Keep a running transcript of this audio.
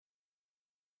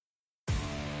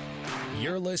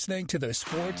You're listening to the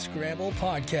Sports Scramble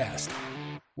Podcast,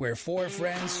 where four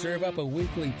friends serve up a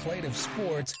weekly plate of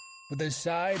sports with a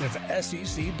side of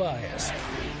SEC bias.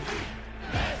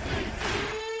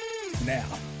 Now,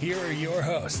 here are your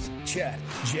hosts, Chet,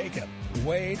 Jacob,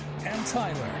 Wade, and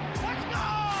Tyler. Let's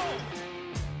go!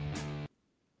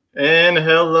 And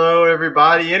hello,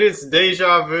 everybody. It is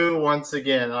Deja Vu once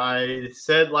again. I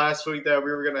said last week that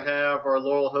we were going to have our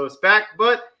loyal host back,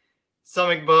 but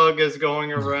stomach bug is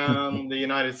going around the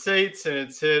United States, and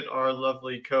it's hit our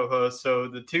lovely co-host. So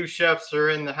the two chefs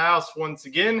are in the house once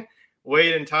again.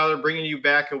 Wade and Tyler bringing you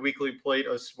back a weekly plate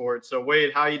of sports. So,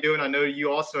 Wade, how you doing? I know you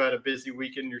also had a busy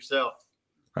weekend yourself.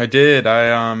 I did.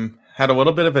 I had a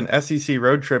little bit of an SEC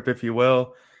road trip, if you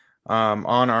will,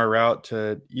 on our route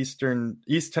to East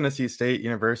Tennessee State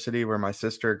University, where my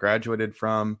sister graduated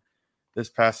from this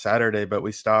past Saturday. But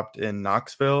we stopped in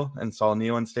Knoxville and saw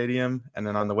Neyland Stadium, and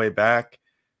then on the way back,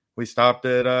 we stopped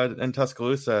in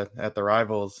Tuscaloosa at the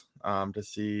Rivals to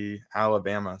see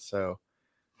Alabama. So,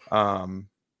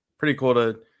 pretty cool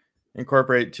to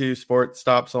incorporate two sports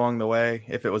stops along the way.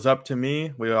 If it was up to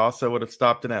me, we also would have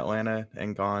stopped in Atlanta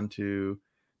and gone to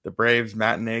the Braves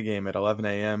matinee game at 11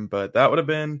 a.m. But that would have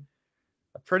been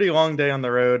a pretty long day on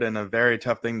the road and a very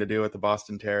tough thing to do with the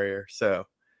Boston Terrier. So,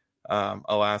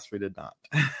 alas, we did not.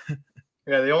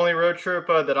 Yeah, the only road trip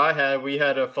that I had, we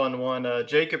had a fun one.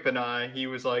 Jacob and I,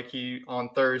 on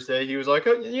Thursday, he was like,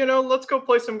 let's go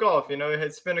play some golf.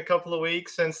 It's been a couple of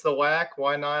weeks since the WAC.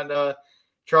 Why not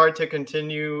try to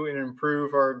continue and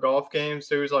improve our golf game?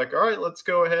 So he was like, all right, let's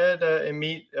go ahead and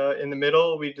meet in the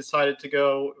middle. We decided to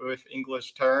go with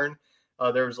English Turn.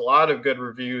 There was a lot of good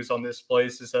reviews on this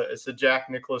place. It's a Jack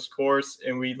Nicklaus course,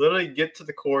 and we literally get to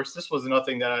the course. This was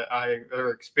nothing that I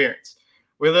ever experienced.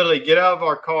 We literally get out of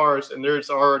our cars, and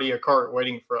there's already a cart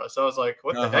waiting for us. I was like,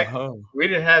 what the heck? We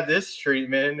didn't have this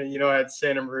treatment. And, I had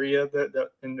Santa Maria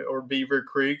or Beaver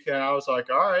Creek. And I was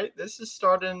like, all right, this is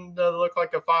starting to look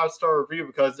like a 5-star review,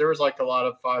 because there was like a lot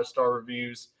of 5-star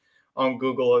reviews on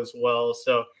Google as well.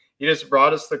 So he just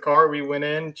brought us the car. We went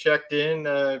in, checked in,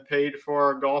 paid for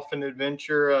our golf and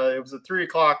adventure. It was a 3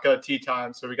 o'clock tee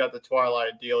time, so we got the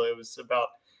twilight deal. It was about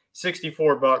 $64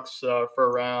 for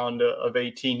a round of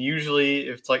 18. Usually,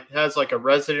 if it has like a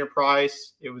resident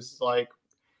price, it was like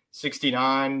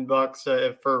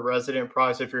 $69 for a resident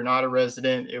price. If you're not a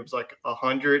resident, it was like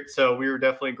 $100. So we were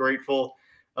definitely grateful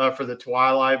for the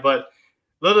twilight. But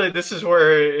literally, this is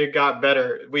where it got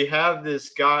better. We have this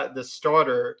guy, the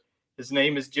starter. His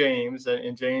name is James,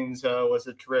 and James was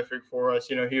a terrific for us.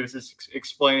 He was just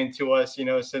explaining to us,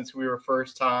 since we were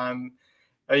first time.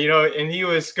 And he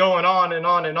was going on and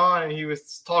on and on. And he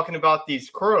was talking about these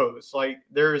crows. Like,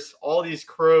 there's all these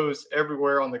crows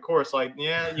everywhere on the course. Like,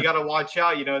 yeah, you got to watch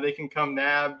out. They can come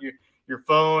nab your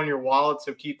phone, your wallet.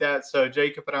 So keep that. So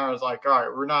Jacob and I was like, all right,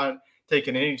 we're not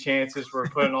taking any chances. We're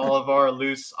putting all of our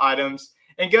loose items.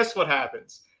 And guess what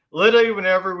happens? Literally,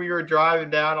 whenever we were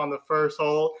driving down on the first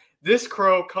hole, this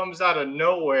crow comes out of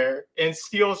nowhere and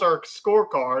steals our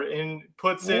scorecard and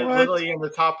puts it literally in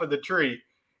the top of the tree.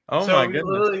 Oh, so my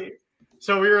goodness.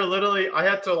 I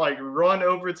had to run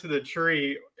over to the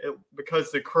tree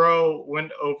because the crow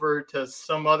went over to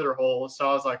some other hole. So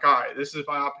I was like, all right, this is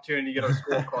my opportunity to get our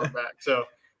scorecard back. So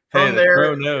from the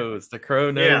crow knows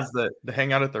that to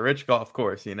hang out at the rich golf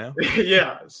course,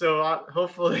 Yeah. So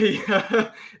hopefully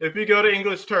if you go to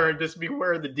English Turn, just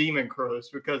beware of the demon crows,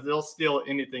 because they'll steal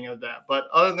anything of that. But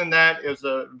other than that, it was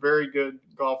a very good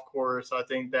golf course. I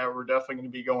think that we're definitely going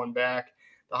to be going back.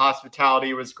 The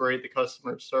hospitality was great. The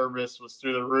customer service was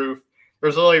through the roof.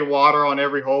 There's literally water on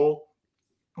every hole.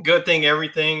 Good thing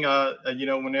everything,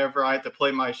 whenever I have to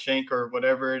play my shank or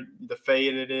whatever the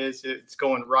fade it is, it's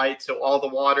going right. So all the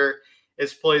water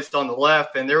is placed on the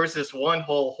left. And there was this one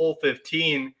hole, hole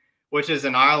 15, which is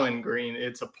an island green.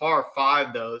 It's a par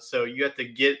 5, though. So you have to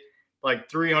get like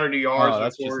 300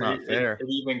 yards before it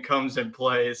even comes in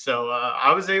play. So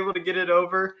I was able to get it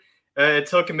over. It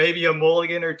took maybe a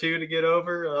mulligan or two to get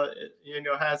over.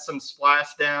 Had some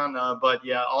splash down. But,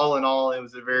 yeah, all in all, it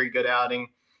was a very good outing.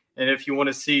 And if you want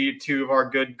to see two of our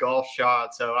good golf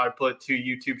shots, I put 2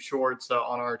 YouTube shorts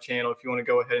on our channel. If you want to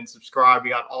go ahead and subscribe, we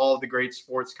got all of the great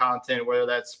sports content, whether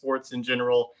that's sports in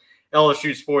general,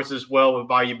 LSU sports as well with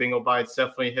Bayou Bingo Bites.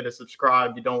 Definitely hit a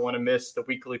subscribe. You don't want to miss the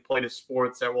weekly plate of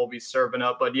sports that we'll be serving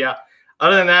up. But, yeah.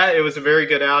 Other than that, it was a very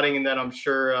good outing, and then I'm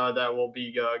sure that we'll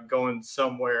be going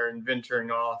somewhere and venturing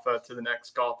off to the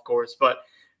next golf course. But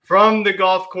from the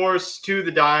golf course to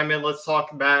the diamond, let's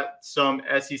talk about some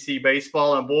SEC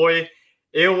baseball. And, boy,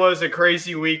 it was a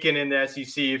crazy weekend in the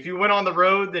SEC. If you went on the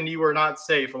road, then you were not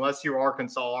safe unless you were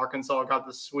Arkansas. Arkansas got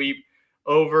the sweep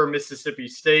over Mississippi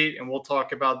State, and we'll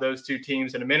talk about those two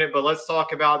teams in a minute. But let's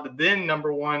talk about the then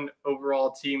number one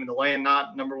overall team in the land,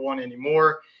 not number one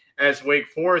anymore, as Wake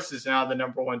Forest is now the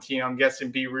number one team. I'm guessing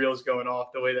B Real's going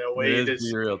off the way that Wade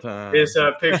is real time. Is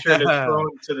picture and is thrown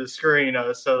to the screen.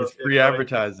 So it's free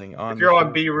advertising. If you're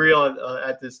on Be Real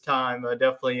at this time,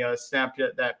 definitely snap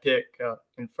that pic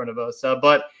in front of us.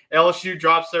 But LSU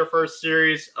drops their first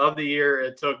series of the year.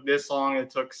 It took this long. It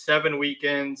took 7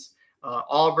 weekends.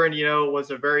 Auburn,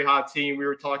 was a very hot team. We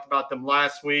were talking about them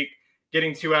last week,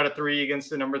 getting 2 out of 3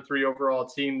 against the number 3 overall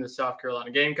team, the South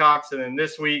Carolina Gamecocks. And then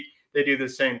this week, they do the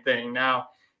same thing. Now,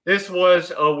 this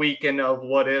was a weekend of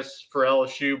what ifs for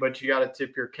LSU, but you got to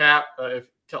tip your cap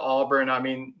to Auburn. I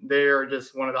mean, they are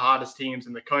just one of the hottest teams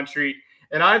in the country.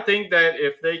 And I think that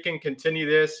if they can continue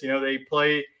this, they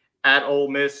play at Ole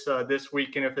Miss this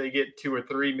weekend. If they get 2 or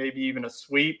 3, maybe even a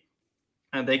sweep,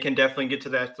 and they can definitely get to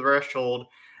that threshold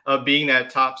of being that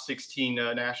top 16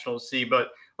 national seed.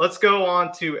 But let's go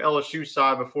on to LSU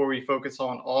side before we focus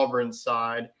on Auburn's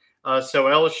side. So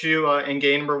LSU in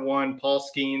game number 1, Paul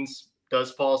Skeens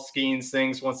does Paul Skeens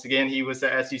things. Once again, he was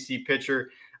the SEC pitcher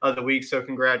of the week. So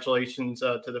congratulations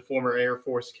to the former Air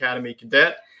Force Academy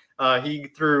cadet. He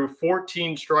threw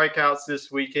 14 strikeouts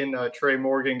this weekend. Trey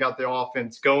Morgan got the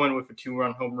offense going with a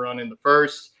 2-run home run in the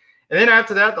first. And then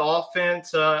after that, the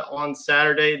offense on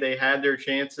Saturday, they had their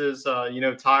chances.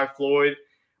 Ty Floyd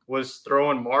was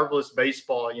throwing marvelous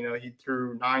baseball. He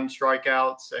threw 9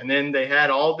 strikeouts. And then they had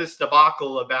all this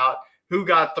debacle about who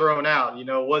got thrown out.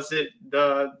 Was it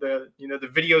the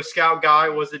video scout guy?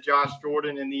 Was it Josh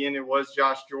Jordan? In the end, it was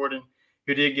Josh Jordan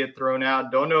who did get thrown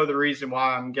out. Don't know the reason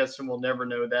why. I'm guessing we'll never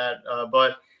know that.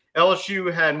 But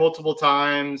LSU had multiple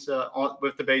times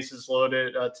with the bases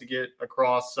loaded to get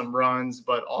across some runs,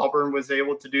 but Auburn was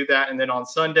able to do that. And then on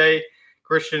Sunday,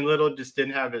 Christian Little just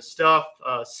didn't have his stuff.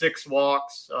 6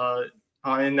 walks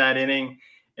in that inning,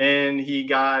 and he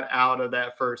got out of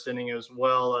that first inning as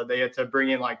well. They had to bring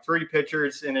in like 3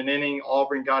 pitchers in an inning.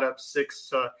 Auburn got up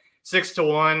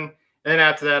 6-1. And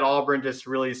after that, Auburn just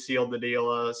really sealed the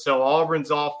deal. So Auburn's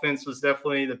offense was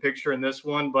definitely the picture in this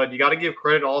one, but you got to give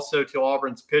credit also to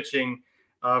Auburn's pitching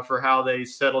for how they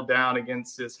settled down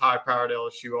against this high-powered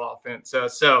LSU offense.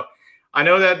 So I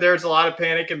know that there's a lot of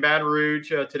panic in Baton Rouge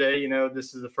today.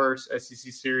 This is the first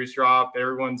SEC series drop.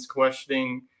 Everyone's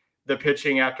questioning the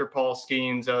pitching after Paul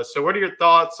Skeens. So what are your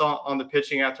thoughts on the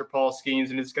pitching after Paul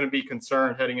Skeens? And it's going to be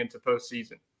concerned heading into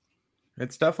postseason.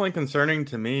 It's definitely concerning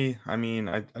to me. I mean,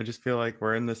 I just feel like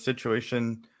we're in this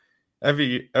situation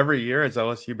every year as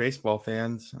LSU baseball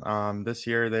fans. This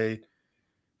year they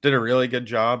did a really good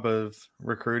job of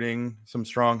recruiting some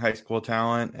strong high school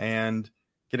talent and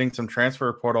getting some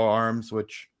transfer portal arms,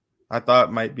 which I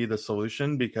thought might be the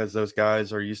solution because those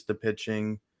guys are used to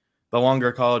pitching the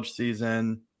longer college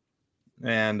season.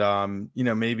 And,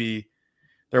 maybe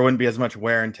there wouldn't be as much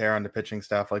wear and tear on the pitching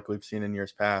staff like we've seen in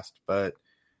years past. But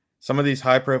some of these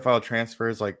high-profile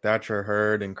transfers like Thatcher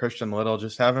Hurd and Christian Little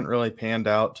just haven't really panned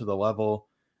out to the level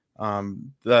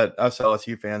that us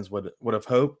LSU fans would have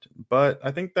hoped. But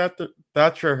I think that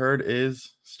Thatcher Hurd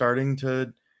is starting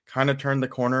to kind of turn the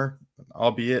corner,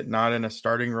 albeit not in a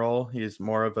starting role. He's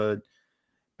more of a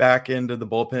back end of the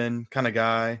bullpen kind of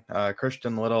guy.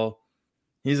 Christian Little,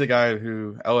 he's a guy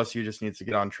who LSU just needs to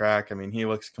get on track. I mean, he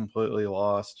looks completely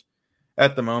lost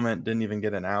at the moment, didn't even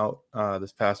get an out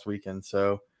this past weekend.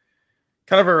 So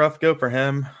kind of a rough go for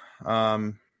him.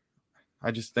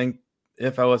 I just think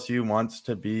if LSU wants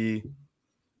to be,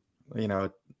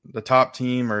 the top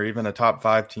team or even a top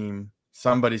 5 team,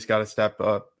 somebody's got to step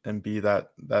up and be that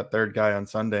third guy on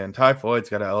Sunday. And Ty Floyd's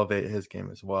got to elevate his game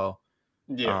as well.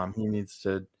 Yeah. He needs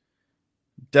to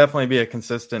definitely be a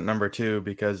consistent number 2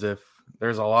 because if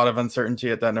there's a lot of uncertainty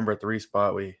at that number 3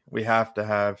 spot, we have to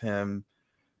have him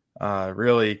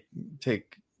really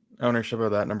take ownership of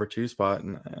that number 2 spot,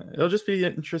 and it'll just be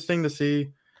interesting to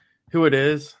see who it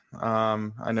is.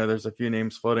 I know there's a few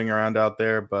names floating around out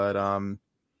there, but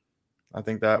I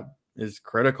think that is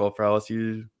critical for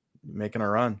LSU making a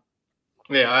run.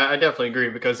 Yeah, I definitely agree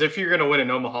because if you're going to win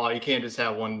in Omaha, you can't just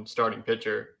have one starting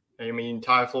pitcher. I mean,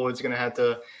 Ty Floyd's going to have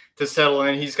to settle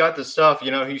in. He's got the stuff.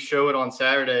 He showed on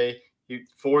Saturday.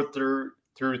 Through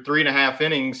 3.5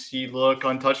 innings, he looked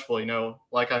untouchable.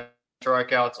 Like I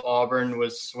strikeouts, Auburn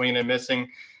was swinging and missing,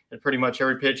 and pretty much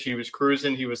every pitch he was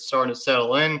cruising. He was starting to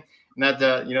settle in, and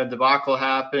that debacle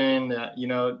happened.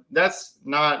 That's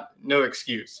no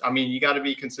excuse. I mean, you got to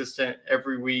be consistent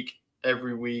every week.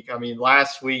 I mean,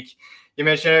 last week you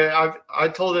mentioned I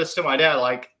told this to my dad,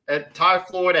 like at Ty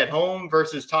Floyd at home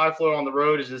versus Ty Floyd on the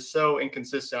road is just so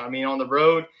inconsistent. I mean, on the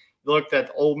road, looked at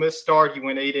the Ole Miss start, he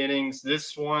went 8 innings.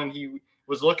 This one, he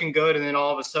was looking good, and then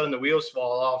all of a sudden the wheels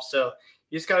fall off. So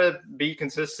you just got to be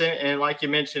consistent. And like you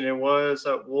mentioned, it was,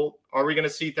 are we going to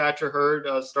see Thatcher Hurd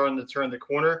starting to turn the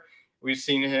corner? We've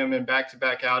seen him in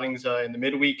back-to-back outings. In the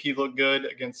midweek, he looked good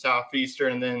against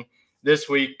Southeastern. And then this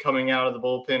week, coming out of the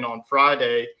bullpen on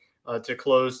Friday to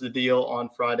close the deal on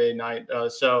Friday night.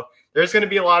 So there's going to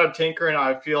be a lot of tinkering.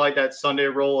 I feel like that Sunday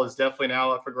role is definitely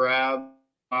now up for grab.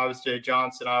 If I was Jay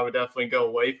Johnson, I would definitely go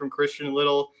away from Christian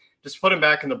Little. Just put him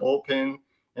back in the bullpen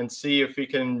and see if he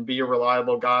can be a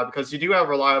reliable guy, because you do have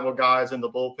reliable guys in the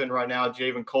bullpen right now.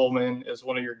 Javen Coleman is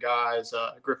one of your guys.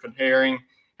 Griffin Herring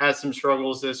has some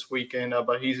struggles this weekend,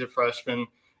 but he's a freshman.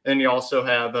 And you also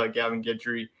have Gavin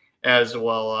Guidry as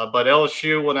well. But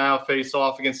LSU will now face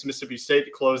off against Mississippi State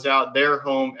to close out their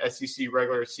home SEC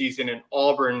regular season, and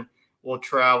Auburn will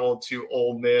travel to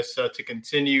Ole Miss to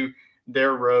continue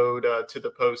their road to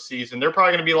the postseason. They're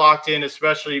probably going to be locked in,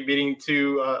 especially beating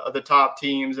two of the top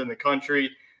teams in the country.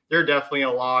 They're definitely a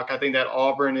lock. I think that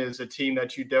Auburn is a team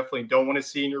that you definitely don't want to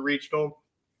see in your regional.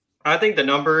 I think the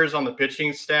numbers on the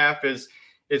pitching staff is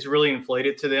really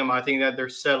inflated to them. I think that they're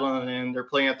settling in. They're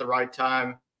playing at the right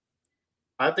time.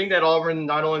 I think that Auburn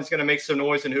not only is going to make some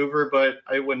noise in Hoover, but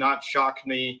it would not shock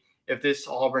me if this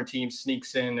Auburn team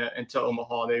sneaks into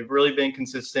Omaha. They've really been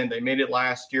consistent. They made it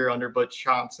last year under Butch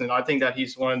Johnson. I think that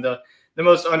he's one of the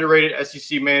most underrated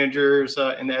SEC managers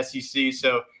in the SEC.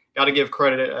 So got to give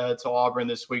credit to Auburn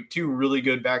this week. Two really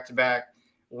good back-to-back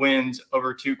wins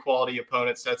over two quality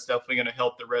opponents. That's definitely going to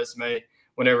help the resume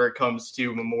whenever it comes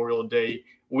to Memorial Day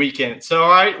weekend. So, all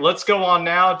right, let's go on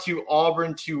now to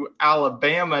Auburn to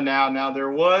Alabama now. Now,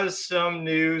 there was some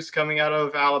news coming out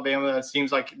of Alabama that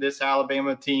seems like this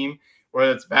Alabama team,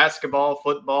 whether it's basketball,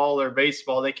 football, or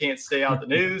baseball, they can't stay out the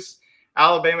news.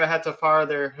 Alabama had to fire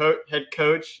their head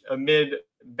coach amid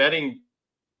betting.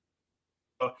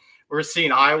 We're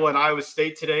seeing Iowa and Iowa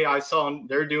State today. I saw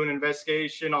they're doing an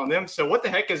investigation on them. So what the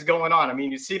heck is going on? I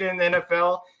mean, you see it in the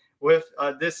NFL with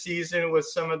this season with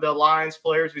some of the Lions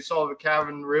players. We saw with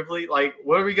Calvin Ridley. Like,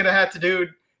 what are we going to have to do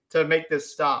to make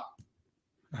this stop?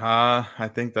 I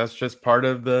think that's just part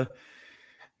of the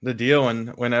deal. And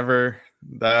whenever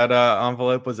that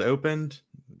envelope was opened,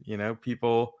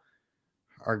 people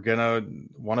are going to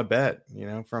want to bet,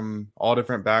 from all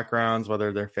different backgrounds,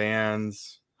 whether they're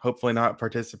fans, hopefully not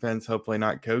participants, hopefully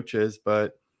not coaches.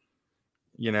 But,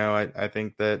 I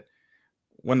think that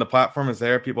when the platform is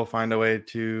there, people find a way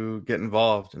to get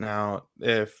involved. Now,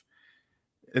 if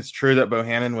it's true that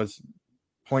Bohannon was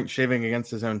point shaving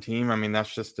against his own team, I mean,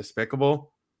 that's just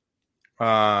despicable.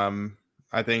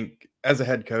 I think as a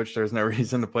head coach, there's no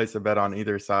reason to place a bet on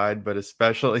either side, but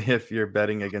especially if you're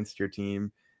betting against your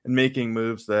team and making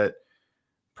moves that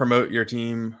promote your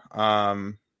team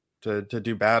to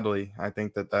do badly. I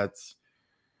think that that's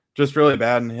just really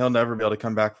bad, and he'll never be able to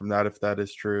come back from that if that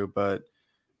is true. But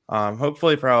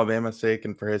hopefully for Alabama's sake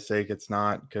and for his sake, it's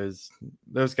not, because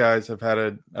those guys have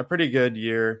had a pretty good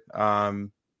year,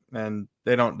 and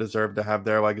they don't deserve to have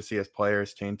their legacy as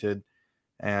players tainted.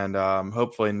 And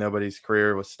hopefully nobody's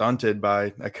career was stunted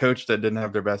by a coach that didn't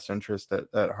have their best interest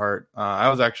at heart. I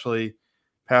was actually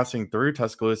passing through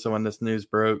Tuscaloosa when this news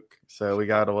broke, so we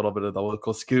got a little bit of the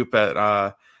local scoop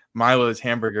at Milo's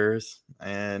Hamburgers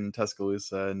in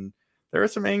Tuscaloosa, and there were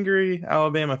some angry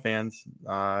Alabama fans,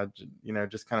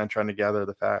 just kind of trying to gather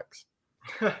the facts.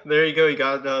 There you go. You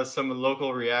got some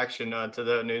local reaction to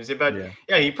the news. But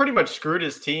yeah, he pretty much screwed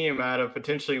his team out of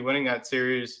potentially winning that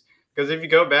series. Because if you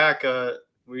go back,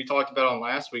 we talked about on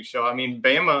last week's show, I mean,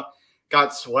 Bama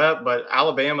got swept, but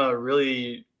Alabama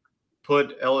really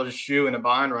put LSU in a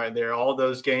bind right there. All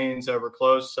those games were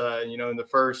close. In the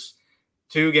first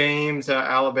two games,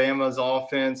 Alabama's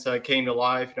offense came to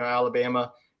life.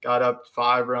 Alabama got up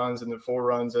 5 runs and then 4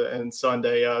 runs in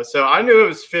Sunday. So I knew it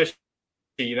was fishy.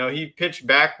 He pitched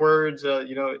backwards.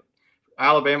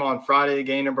 Alabama on Friday,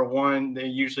 game number 1, they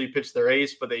usually pitch their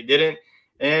ace, but they didn't.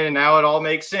 And now it all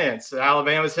makes sense.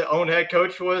 Alabama's own head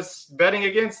coach was betting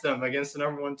against them, against the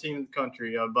number 1 team in the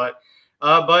country. But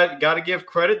got to give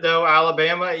credit, though.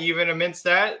 Alabama, even amidst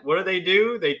that, what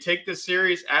do? They take the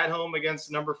series at home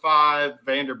against number 5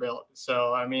 Vanderbilt.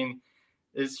 So,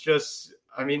 it's just –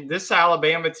 this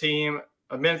Alabama team,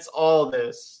 amidst all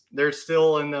this, they're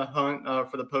still in the hunt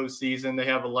for the postseason. They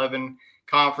have 11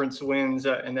 conference wins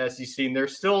in the SEC, and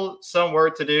there's still some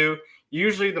work to do.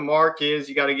 Usually the mark is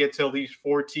you got to get to at least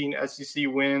 14 SEC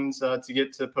wins to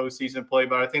get to postseason play,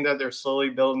 but I think that they're slowly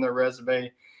building their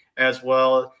resume as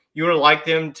well. You would like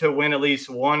them to win at least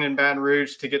 1 in Baton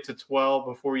Rouge to get to 12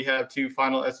 before you have 2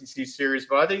 final SEC series.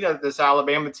 But I think that this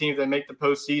Alabama team that make the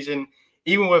postseason,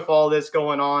 even with all this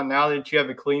going on, now that you have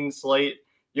a clean slate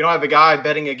you don't have a guy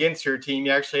betting against your team.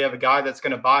 You actually have a guy that's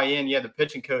going to buy in. You have the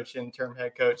pitching coach, interim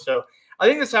head coach. So I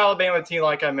think this Alabama team,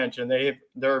 like I mentioned,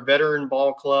 they're a veteran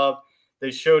ball club. They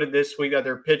showed it this week that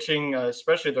their pitching,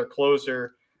 especially their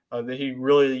closer, that he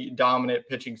really dominant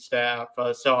pitching staff.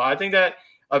 So I think that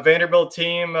a Vanderbilt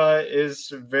team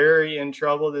is very in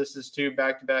trouble. This is 2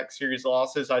 back-to-back series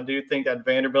losses. I do think that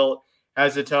Vanderbilt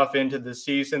has a tough end to the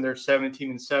season. They're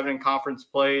 17-7 in conference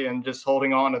play and just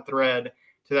holding on a thread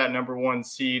to that number 1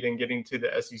 seed and getting to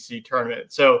the SEC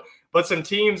tournament. So, but some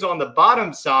teams on the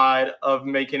bottom side of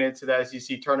making it to the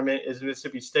SEC tournament is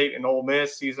Mississippi State and Ole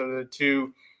Miss. These are the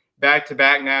 2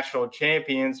 back-to-back national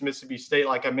champions. Mississippi State,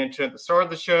 like I mentioned at the start of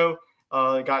the show,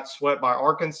 got swept by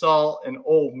Arkansas, and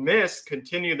Ole Miss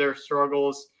continue their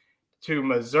struggles to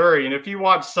Missouri. And if you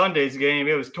watch Sunday's game,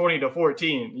 it was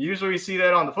 20-14. Usually we see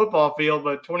that on the football field,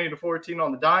 but 20-14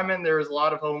 on the diamond, there was a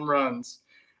lot of home runs.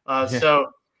 So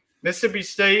Mississippi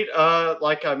State,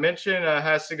 like I mentioned,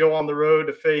 has to go on the road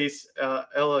to face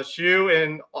LSU,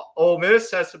 and Ole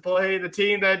Miss has to play the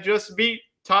team that just beat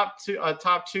top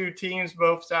two teams,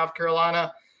 both South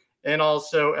Carolina and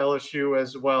also LSU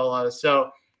as well.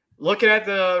 So looking at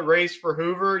the race for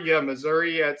Hoover, you have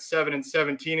Missouri at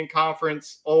 7-17 in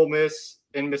conference, Ole Miss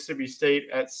and Mississippi State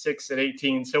at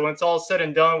 6-18. So when it's all said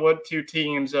and done, what 2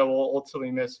 teams will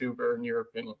ultimately miss Hoover, in your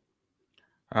opinion?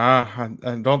 I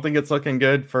don't think it's looking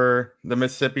good for the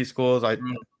Mississippi schools.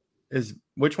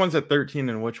 Which one's at 13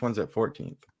 and which one's at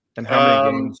 14th? And how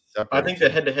many games? I think the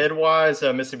head-to-head wise,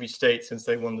 Mississippi State, since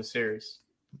they won the series,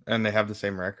 and they have the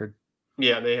same record.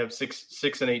 Yeah, they have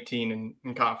 6-18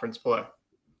 in conference play.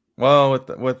 Well,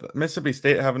 with Mississippi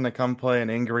State having to come play an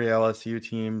angry LSU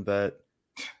team that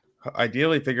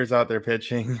ideally figures out their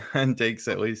pitching and takes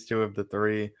at least 2 of the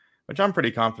 3, which I'm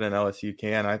pretty confident LSU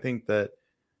can. I think that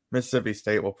Mississippi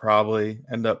State will probably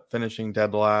end up finishing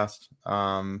dead last.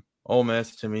 Ole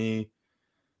Miss, to me,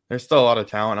 there's still a lot of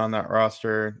talent on that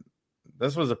roster.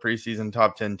 This was a preseason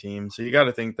top 10 team, so you got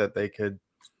to think that they could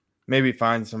maybe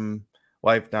find some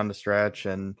life down the stretch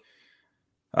and,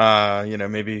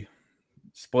 maybe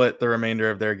split the remainder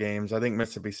of their games. I think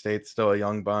Mississippi State's still a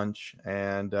young bunch,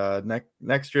 and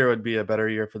next year would be a better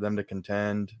year for them to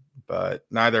contend, but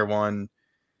neither one.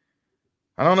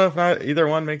 I don't know if either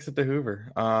one makes it to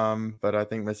Hoover, but I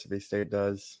think Mississippi State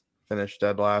does finish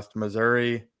dead last.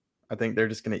 Missouri, I think they're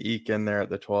just going to eke in there at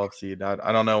the 12th seed.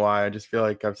 I don't know why. I just feel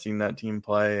like I've seen that team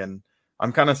play, and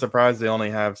I'm kind of surprised they only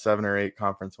have 7 or 8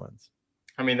 conference wins.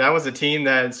 I mean, that was a team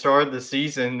that started the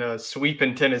season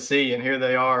sweeping Tennessee, and here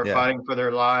they are fighting for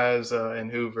their lives in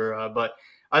Hoover. But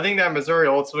I think that Missouri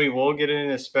ultimately will get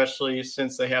in, especially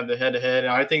since they have the head-to-head.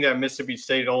 And I think that Mississippi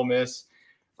State and Ole Miss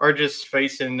are just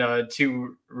facing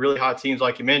 2 really hot teams,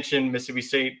 like you mentioned. Mississippi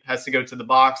State has to go to the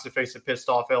box to face a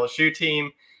pissed-off LSU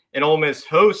team, and Ole Miss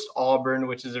hosts Auburn,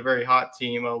 which is a very hot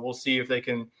team. We'll see if they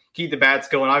can keep the bats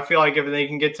going. I feel like if they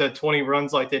can get to 20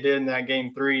 runs like they did in that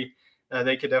game 3,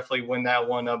 they could definitely win that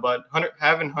one. But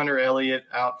having Hunter Elliott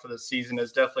out for the season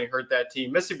has definitely hurt that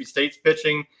team. Mississippi State's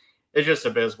pitching is just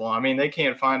abysmal. I mean, they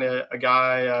can't find a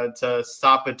guy to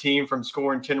stop a team from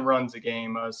scoring 10 runs a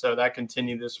game. So that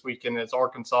continued this weekend as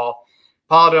Arkansas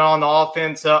piled on the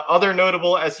offense. Other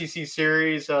notable SEC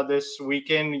series this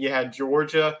weekend, you had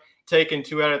Georgia taking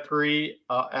 2 out of 3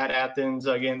 at Athens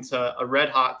against a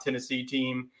red-hot Tennessee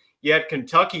team. You had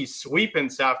Kentucky sweeping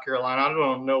South Carolina. I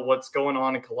don't know what's going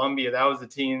on in Columbia. That was a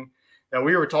team that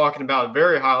we were talking about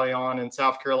very highly on, and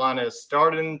South Carolina is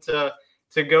starting to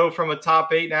go from a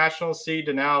top 8 national seed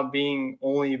to now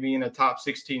only being a top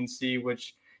 16 seed,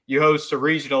 which you host a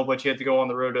regional, but you have to go on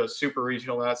the road to a super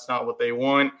regional. That's not what they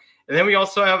want. And then we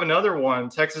also have another one.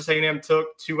 Texas A&M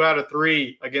took 2 out of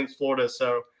 3 against Florida.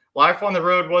 So life on the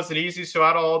road wasn't easy. So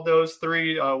out of all those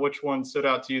 3, which one stood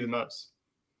out to you the most?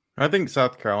 I think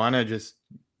South Carolina just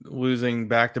losing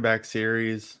back-to-back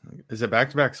series. Is it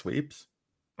back-to-back sweeps?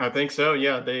 I think so.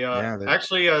 Yeah, they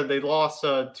lost 2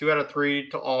 out of 3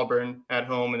 to Auburn at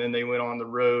home, and then they went on the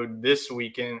road this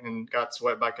weekend and got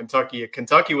swept by Kentucky.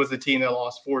 Kentucky was the team that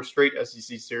lost 4 straight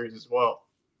SEC series as well.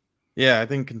 Yeah, I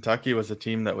think Kentucky was a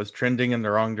team that was trending in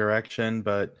the wrong direction,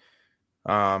 but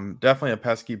definitely a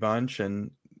pesky bunch,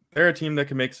 and they're a team that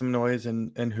can make some noise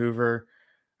in Hoover.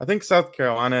 I think South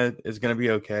Carolina is going to be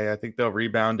okay. I think they'll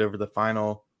rebound over the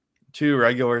final 2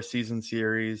 regular season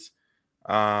series,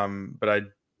 but I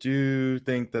do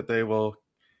think that they will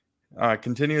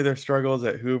continue their struggles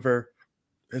at Hoover.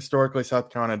 Historically, South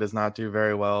Carolina does not do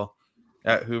very well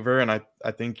at Hoover, and I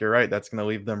think you're right. That's going to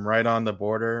leave them right on the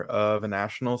border of a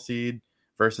national seed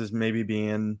versus maybe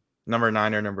being number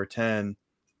 9 or number 10.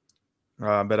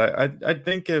 But I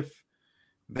think if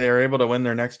they are able to win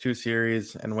their next 2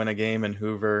 series and win a game in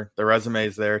Hoover. The resume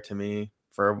is there to me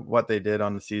for what they did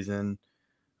on the season.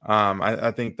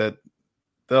 I think that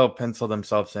they'll pencil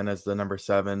themselves in as the number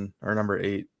 7 or number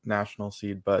 8 national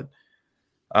seed. But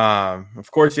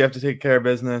of course, you have to take care of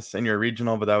business in your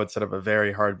regional, but that would set up a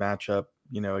very hard matchup,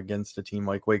 against a team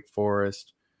like Wake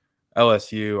Forest,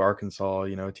 LSU, Arkansas,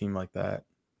 a team like that.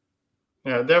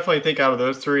 Yeah, definitely think out of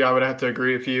those 3, I would have to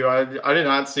agree with you. I did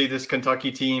not see this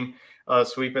Kentucky team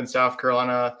sweeping South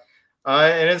Carolina.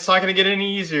 And it's not going to get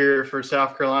any easier for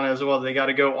South Carolina as well. They got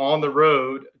to go on the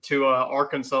road to an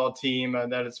Arkansas team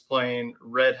that is playing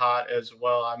red hot as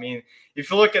well. I mean, if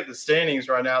you look at the standings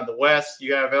right now in the West,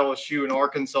 you have LSU and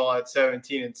Arkansas at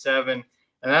 17-7, and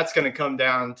that's going to come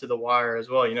down to the wire as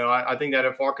well. I think that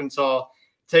if Arkansas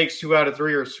takes 2 out of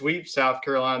 3 or sweeps South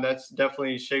Carolina, that's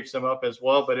definitely shapes them up as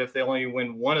well. But if they only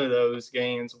win one of those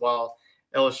games while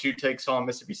LSU takes on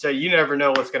Mississippi State, you never know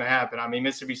what's going to happen. I mean,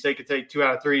 Mississippi State could take 2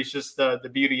 out of 3. It's just the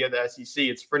beauty of the SEC.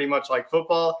 It's pretty much like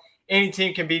football. Any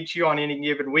team can beat you on any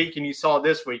given week, and you saw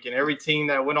this week. And every team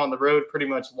that went on the road pretty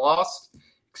much lost,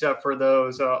 except for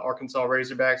those Arkansas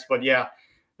Razorbacks. But, yeah,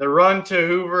 the run to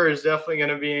Hoover is definitely going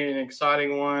to be an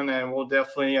exciting one, and we'll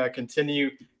definitely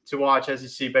continue to watch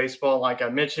SEC baseball. Like I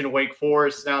mentioned, Wake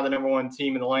Forest, now the number 1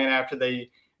 team in the land after they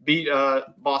beat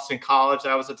Boston College.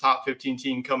 That was a top 15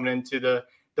 team coming into the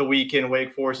weekend.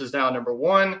 Wake Forest is now number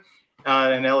 1,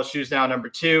 and LSU is now number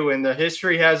 2. And the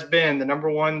history has been the number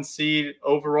 1 seed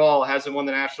overall hasn't won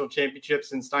the national championship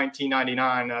since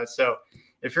 1999. So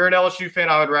if you're an LSU fan,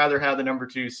 I would rather have the number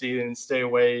 2 seed and stay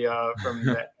away from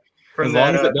that. As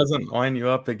long as it doesn't line you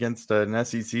up against an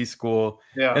SEC school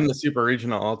in the super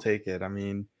regional, I'll take it. I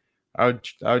mean, I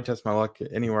would test my luck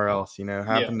anywhere else.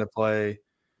 Having to play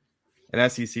an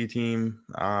SEC team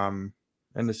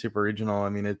in the super regional. I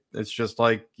mean, it's just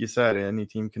like you said, any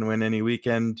team can win any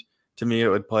weekend. To me, it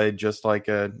would play just like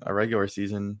a regular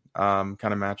season kind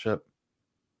of matchup.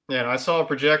 Yeah, I saw a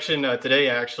projection today,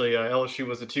 actually. LSU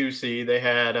was a 2 seed. They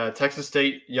had Texas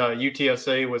State,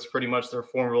 UTSA was pretty much their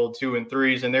formidable 2 and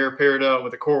 3s, and they're paired up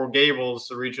with the Coral Gables,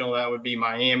 the regional. That would be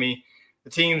Miami. The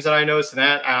teams that I noticed in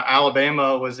that,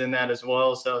 Alabama was in that as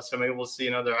well. So maybe we'll see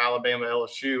another Alabama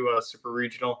LSU super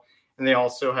regional. And they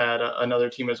also had another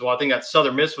team as well. I think that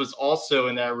Southern Miss was also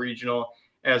in that regional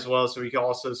as well. So we could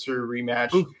also see a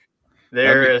rematch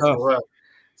there as well.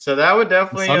 So that would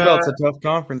definitely – Sun Belt's a tough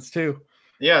conference too.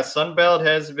 Yeah, Sun Belt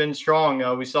has been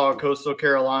strong. We saw Coastal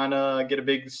Carolina get a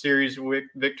big series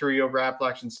victory over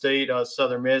Appalachian State.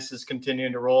 Southern Miss is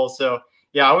continuing to roll. So,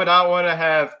 yeah, I would not want to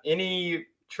have any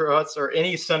trust or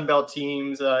any Sun Belt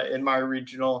teams in my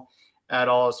regional at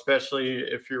all, especially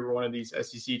if you're one of these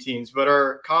SEC teams. But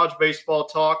our college baseball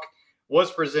talk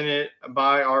was presented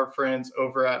by our friends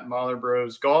over at Mahler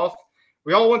Bros Golf.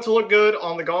 We all want to look good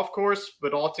on the golf course,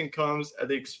 but often comes at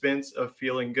the expense of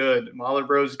feeling good. Mahler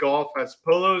Bros Golf has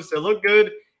polos that look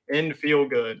good and feel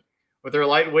good. With their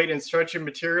lightweight and stretchy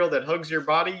material that hugs your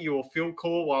body, you will feel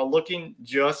cool while looking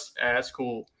just as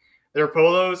cool. Their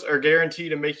polos are guaranteed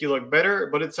to make you look better,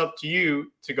 but it's up to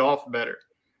you to golf better.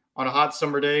 On a hot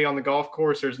summer day on the golf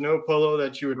course, there's no polo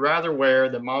that you would rather wear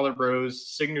than Mahler Bros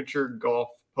signature golf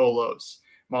polos.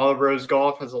 Mahler Bros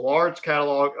Golf has a large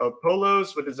catalog of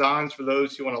polos with designs for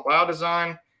those who want a loud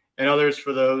design and others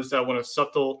for those that want a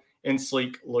subtle and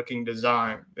sleek looking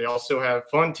design. They also have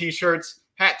fun t-shirts,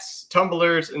 hats,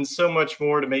 tumblers, and so much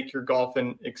more to make your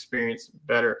golfing experience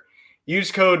better.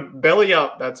 Use code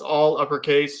BELLYUP, that's all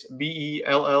uppercase, BELLYUP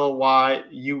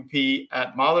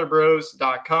at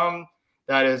mahlerbros.com.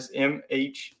 That is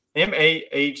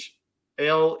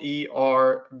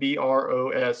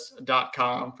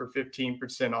MAHLERBROS.com for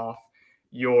 15% off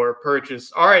your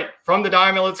purchase. All right, from the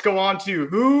diamond, let's go on to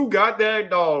Who Got That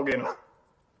Dog in Him?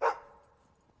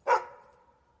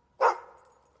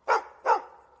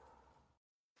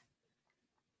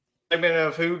 Segment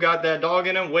of Who Got That Dog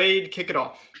in Him? Wade, kick it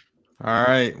off. All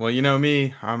right. Well, you know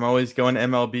me. I'm always going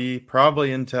MLB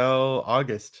probably until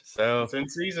August. So it's in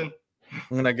season. I'm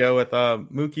going to go with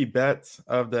Mookie Betts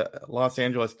of the Los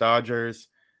Angeles Dodgers.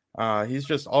 He's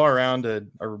just all around a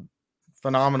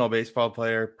phenomenal baseball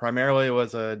player. Primarily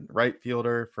was a right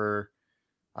fielder for,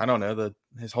 I don't know,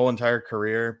 his whole entire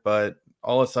career. But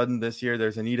all of a sudden this year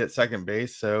there's a need at second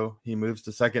base. So he moves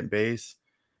to second base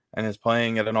and is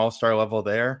playing at an all-star level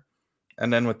there.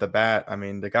 And then with the bat, I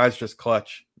mean, the guy's just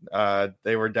clutch.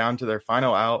 They were down to their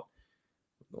final out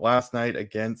last night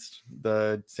against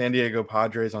the San Diego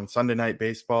Padres on Sunday Night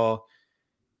Baseball.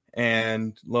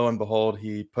 And lo and behold,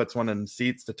 he puts one in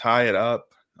seats to tie it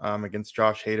up against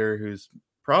Josh Hader, who's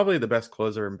probably the best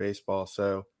closer in baseball.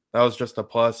 So that was just a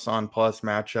plus-on-plus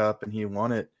matchup, and he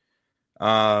won it.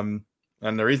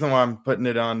 And the reason why I'm putting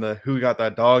it on the Who Got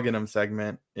That Dog in Them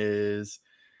segment is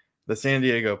the San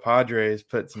Diego Padres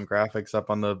put some graphics up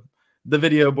on the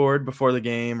video board before the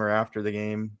game or after the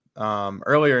game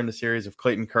earlier in the series of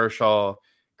Clayton Kershaw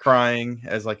crying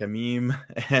as like a meme.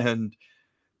 And,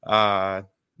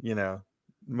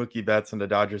 Mookie Betts and the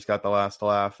Dodgers got the last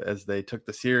laugh as they took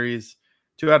the series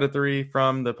 2 out of 3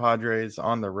 from the Padres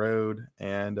on the road.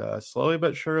 And slowly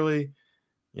but surely,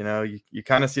 you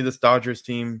kind of see this Dodgers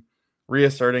team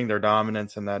reasserting their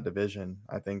dominance in that division.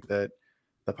 I think that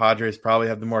the Padres probably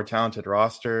have the more talented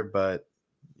roster, but,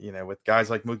 with guys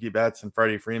like Mookie Betts and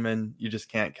Freddie Freeman, you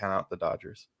just can't count out the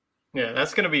Dodgers. Yeah,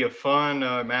 that's going to be a fun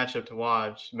matchup to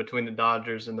watch between the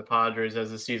Dodgers and the Padres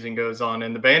as the season goes on.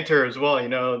 And the banter as well.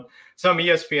 Some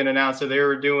ESPN announced that they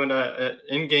were doing an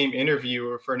in-game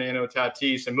interview with Fernando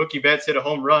Tatis, and Mookie Betts hit a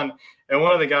home run. And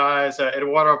one of the guys,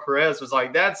 Eduardo Perez, was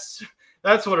like, that's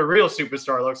what a real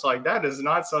superstar looks like. That is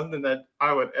not something that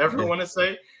I would ever want to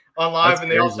say on live. That's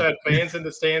and they crazy. Also had fans in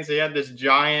the stands. They had this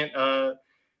giant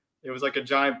it was like a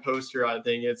giant poster, I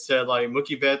think. It said, like,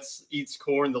 Mookie Betts eats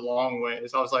corn the long way.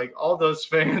 So I was like, all those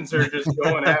fans are just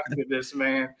going after this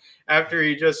man after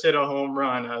he just hit a home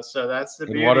run. So that's the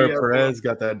beauty. Eduardo Perez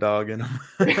got that dog in him.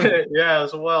 Yeah,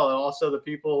 as well. And also the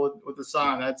people with the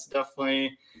sign. That's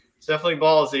definitely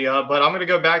ballsy. But I'm going to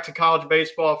go back to college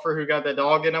baseball for Who Got That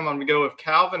Dog in Him. I'm going to go with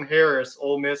Calvin Harris,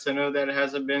 Ole Miss. I know that it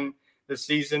hasn't been the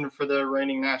season for the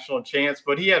reigning national champs,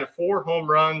 but he had 4 home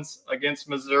runs against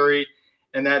Missouri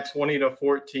in that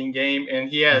 20-14 game, and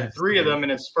he had 3 of them in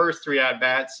his first 3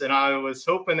 at-bats, and I was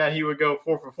hoping that he would go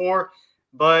 4 for 4,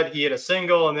 but he hit a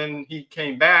single, and then he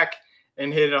came back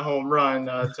and hit a home run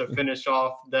to finish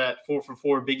off that 4 for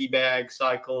 4 biggie bag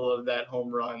cycle of that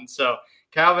home run. So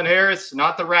Calvin Harris,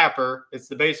 not the rapper, it's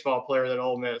the baseball player that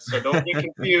Ole Miss. So don't get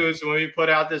confused when we put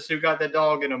out this Who Got That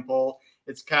Dog in Him poll.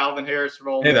 It's Calvin Harris from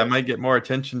Ole Miss. Hey, that might get more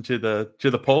attention to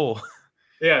the poll.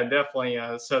 Yeah, definitely.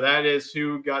 So that is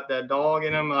Who Got That Dog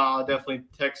in Him. I'll definitely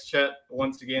text Chet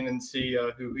once again and see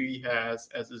who he has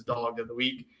as his dog of the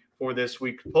week for this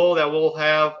week's poll that we'll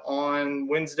have on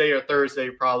Wednesday or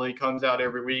Thursday. Probably comes out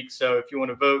every week. So if you want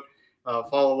to vote,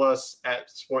 follow us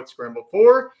at Sports Scramble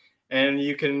 4, and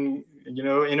you can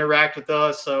interact with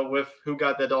us with Who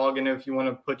Got That Dog in Him. If you want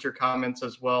to put your comments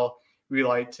as well, we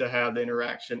like to have the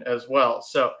interaction as well.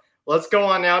 So let's go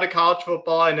on now to college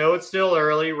football. I know it's still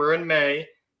early. We're in May,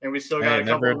 and we still got a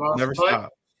couple of months. But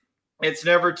it's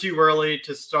never too early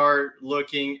to start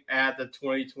looking at the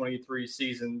 2023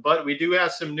 season. But we do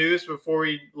have some news before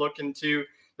we look into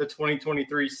the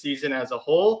 2023 season as a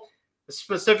whole,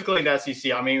 specifically the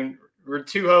SEC. I mean, we're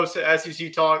 2 hosts of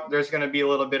SEC Talk. There's going to be a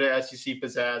little bit of SEC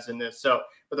pizzazz in this. So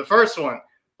for the first one,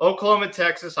 Oklahoma,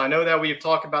 Texas. I know that we've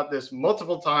talked about this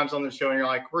multiple times on the show, and you're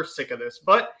like, we're sick of this.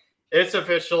 But it's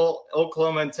official.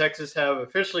 Oklahoma and Texas have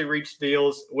officially reached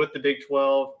deals with the Big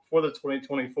 12 for the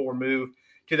 2024 move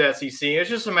to the SEC. It's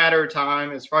just a matter of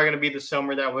time. It's probably going to be the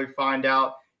summer that we find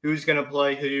out who's going to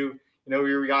play who.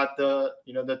 We got the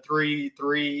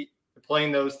 3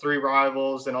 playing those 3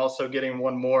 rivals and also getting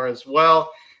one more as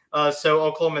well. So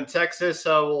Oklahoma and Texas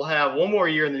will have one more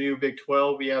year in the new Big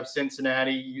 12. We have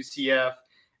Cincinnati, UCF,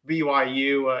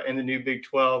 BYU in the new Big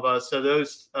 12. So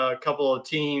those couple of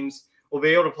teams will be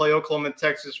able to play Oklahoma and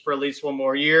Texas for at least one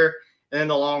more year. And then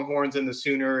the Longhorns and the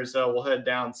Sooners will head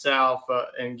down south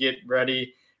and get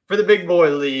ready for the big boy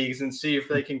leagues and see if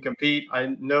they can compete.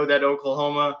 I know that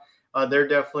Oklahoma, they're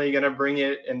definitely going to bring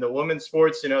it in the women's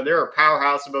sports. They're a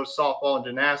powerhouse of both softball and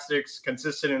gymnastics,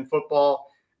 consistent in football.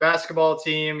 Basketball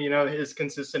team, is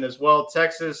consistent as well.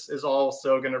 Texas is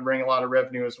also going to bring a lot of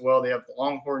revenue as well. They have the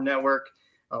Longhorn Network.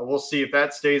 We'll see if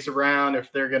that stays around,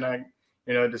 if they're going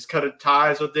to just cut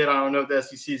ties with it. I don't know if the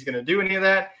SEC is going to do any of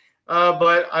that.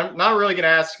 But I'm not really going to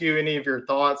ask you any of your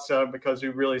thoughts because we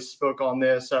really spoke on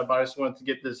this. But I just wanted to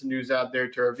get this news out there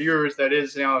to our viewers that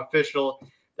is now official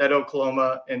that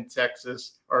Oklahoma and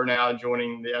Texas are now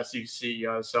joining the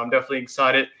SEC. So I'm definitely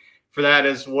excited for that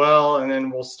as well. And then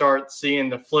we'll start seeing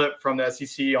the flip from the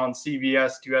SEC on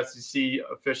CBS to SEC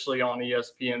officially on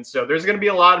ESPN. So there's going to be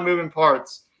a lot of moving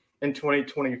parts in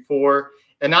 2024.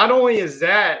 And not only is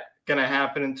that going to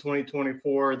happen in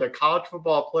 2024, the college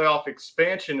football playoff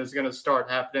expansion is going to start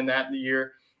happening that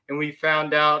year. And we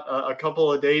found out a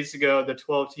couple of days ago, the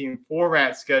 12-team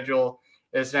format schedule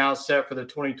is now set for the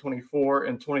 2024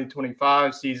 and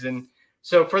 2025 season.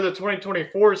 So for the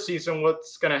 2024 season,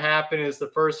 what's going to happen is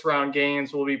the first round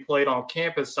games will be played on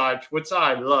campus side, which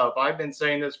I love. I've been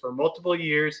saying this for multiple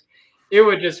years. It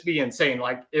would just be insane.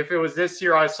 Like if it was this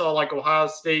year, I saw like Ohio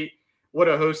State would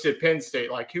have hosted Penn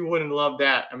State. Like who wouldn't love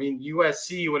that? I mean,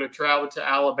 USC would have traveled to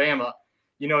Alabama.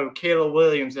 Caleb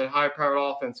Williams at high-powered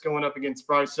offense going up against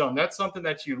Bryce Young. That's something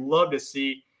that you love to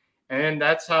see, and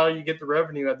that's how you get the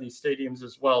revenue at these stadiums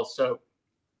as well. So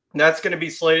that's going to be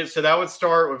slated. So that would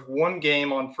start with one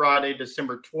game on Friday,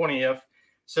 December 20th.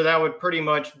 So that would pretty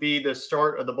much be the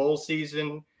start of the bowl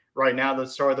season. Right now, the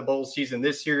start of the bowl season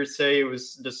this year, say it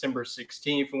was December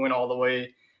 16th and went all the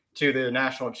way to the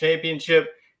national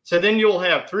championship. So then you'll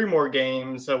have 3 more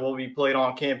games that will be played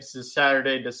on campuses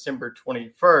Saturday, December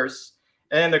 21st.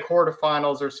 And the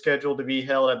quarterfinals are scheduled to be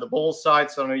held at the bowl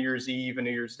sites on New Year's Eve and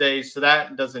New Year's Day. So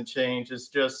that doesn't change. It's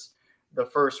just the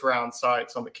first round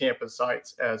sites on the campus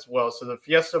sites as well. So the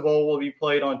Fiesta Bowl will be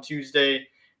played on Tuesday,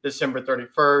 December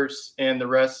 31st, and the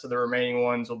rest of the remaining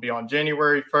ones will be on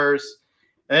January 1st.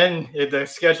 And if the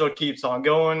schedule keeps on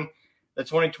going, the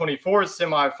 2024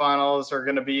 semifinals are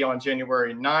going to be on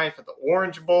January 9th at the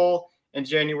Orange Bowl and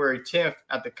January 10th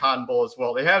at the Cotton Bowl as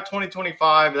well. They have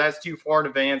 2025, but that's too far in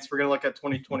advance. We're going to look at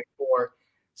 2024.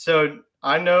 So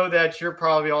I know that you're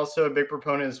probably also a big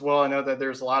proponent as well. I know that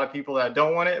there's a lot of people that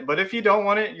don't want it, but if you don't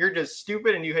want it, you're just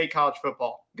stupid and you hate college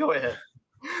football. Go ahead.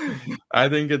 I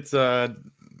think it's a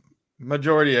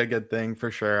majority a good thing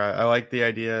for sure. I like the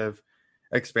idea of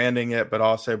expanding it, but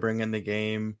also bringing the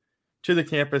game to the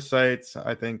campus sites.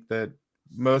 I think that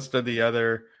most of the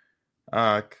other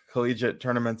collegiate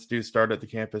tournaments do start at the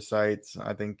campus sites.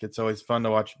 I think it's always fun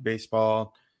to watch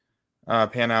baseball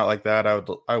pan out like that.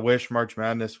 I wish March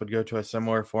Madness would go to a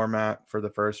similar format for the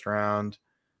first round.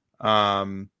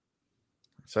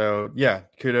 So yeah,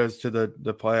 kudos to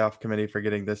the playoff committee for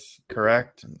getting this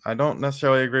correct. I don't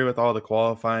necessarily agree with all the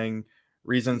qualifying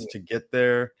reasons to get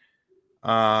there.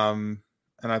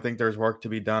 And I think there's work to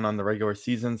be done on the regular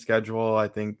season schedule. I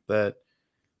think that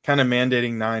kind of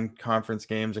mandating 9 conference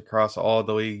games across all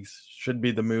the leagues should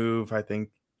be the move. I think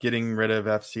getting rid of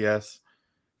FCS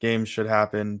games should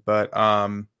happen. But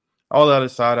all that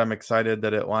aside, I'm excited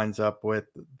that it lines up with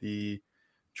the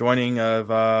joining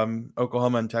of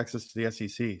Oklahoma and Texas to the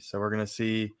SEC. So we're going to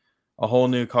see a whole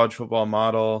new college football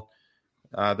model.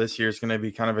 This year is going to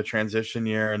be kind of a transition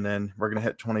year, and then we're going to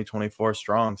hit 2024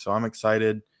 strong. So I'm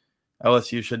excited.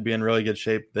 LSU should be in really good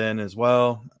shape then as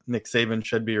well. Nick Saban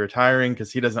should be retiring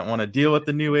because he doesn't want to deal with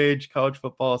the new age college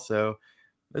football. So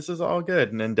this is all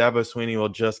good. And then Dabo Swinney will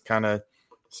just kind of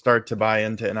start to buy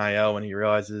into NIL when he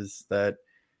realizes that,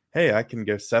 hey, I can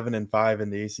go 7-5 in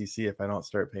the ACC if I don't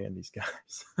start paying these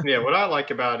guys. Yeah, what I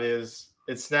like about it is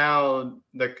it's now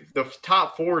the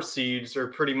top 4 seeds are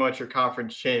pretty much your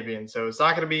conference champions. So it's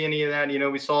not going to be any of that.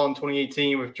 We saw in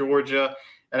 2018 with Georgia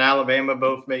and Alabama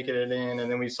both making it in. And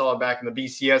then we saw it back in the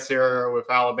BCS era with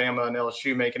Alabama and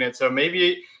LSU making it. So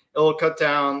maybe it'll cut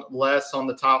down less on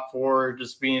the top 4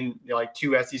 just being like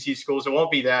 2 SEC schools. It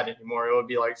won't be that anymore. It will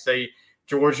be like, say,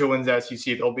 Georgia wins the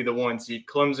SEC, they'll be the 1 seed.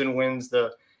 Clemson wins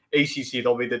the ACC,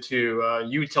 they'll be the 2.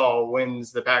 Utah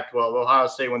wins the Pac-12. Ohio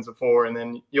State wins the 4. And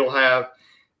then you'll have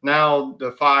now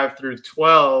the 5 through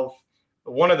 12.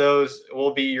 One of those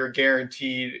will be your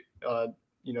guaranteed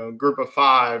group of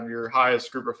 5, your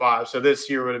highest group of 5. So this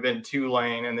year would have been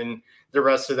Tulane, and then the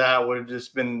rest of that would have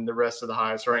just been the rest of the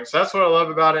highest rank. So that's what I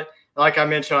love about it. Like I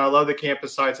mentioned, I love the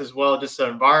campus sites as well, just the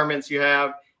environments you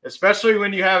have, especially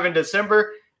when you have in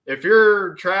December. If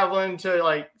you're traveling to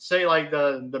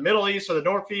the Middle East or the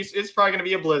Northeast, it's probably going to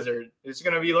be a blizzard. It's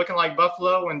going to be looking like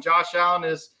Buffalo when Josh Allen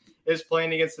is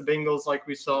playing against the Bengals like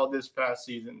we saw this past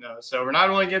season. So we're not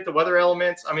only get the weather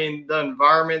elements. I mean, the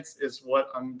environments is what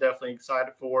I'm definitely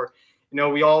excited for.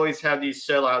 We always have these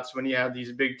sellouts when you have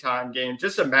these big time games.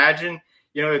 Just imagine,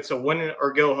 it's a win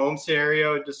or go home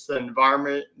scenario. Just the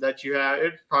environment that you have,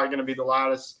 it's probably going to be the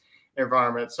loudest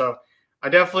environment. So I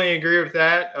definitely agree with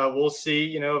that. We'll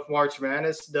see, if March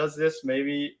Madness does this,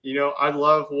 maybe, I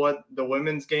love what the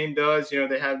women's game does.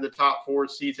 They have the top 4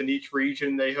 seeds in each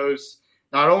region. They host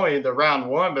not only the round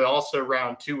 1, but also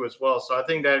round 2 as well. So I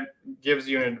think that gives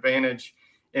you an advantage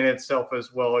in itself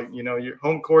as well. Your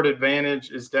home court advantage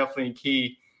is definitely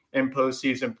key in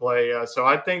postseason play. So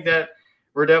I think that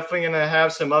we're definitely going to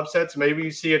have some upsets. Maybe you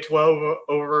see a 12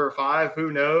 over 5,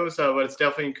 who knows? But it's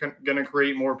definitely going to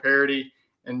create more parity.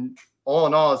 And all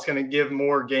in all, it's going to give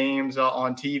more games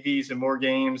on TVs and more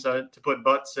games to put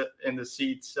butts in the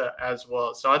seats as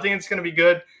well. So I think it's going to be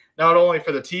good, not only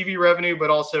for the TV revenue, but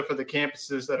also for the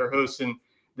campuses that are hosting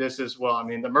this as well. I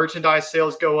mean, the merchandise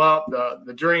sales go up,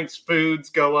 the drinks, foods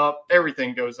go up,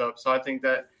 everything goes up. So I think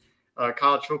that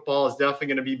college football is definitely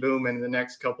going to be booming in the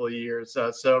next couple of years.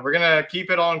 So we're going to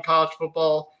keep it on college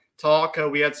football talk.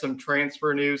 We had some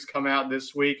transfer news come out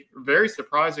this week. Very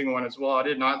surprising one as well. I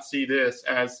did not see this,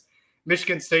 as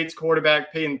Michigan State's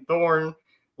quarterback Peyton Thorne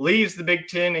leaves the Big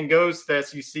Ten and goes to the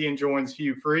SEC and joins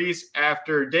Hugh Freeze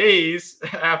after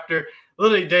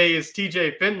literally days.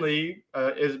 TJ Finley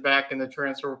is back in the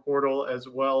transfer portal as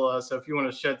well. So if you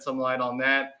want to shed some light on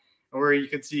that and where you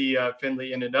could see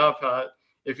Finley ended up.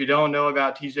 If you don't know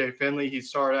about TJ Finley, he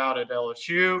started out at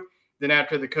LSU. Then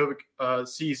after the COVID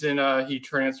season, he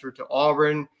transferred to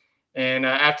Auburn. And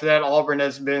after that, Auburn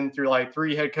has been through like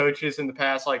 3 head coaches in the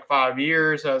past like 5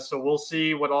 years. So we'll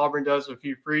see what Auburn does with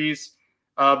Hugh Freeze.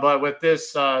 But with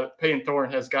this, Peyton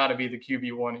Thorne has got to be the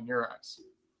QB1 in your eyes.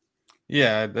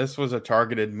 Yeah, this was a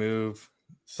targeted move.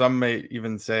 Some may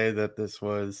even say that this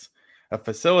was a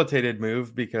facilitated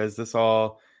move because this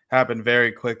all happened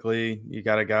very quickly. You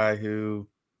got a guy who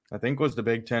I think was the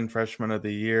Big Ten Freshman of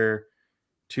the Year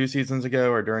 2 seasons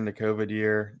ago or during the COVID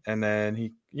year, and then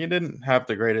he didn't have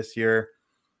the greatest year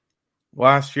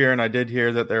last year, and I did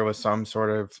hear that there was some sort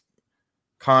of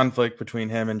conflict between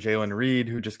him and Jalen Reed,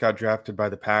 who just got drafted by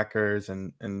the Packers,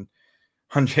 and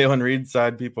on Jalen Reed's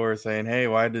side, people were saying, hey,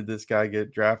 why did this guy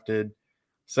get drafted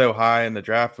so high in the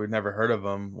draft? We've never heard of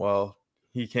him. Well,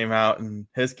 he came out and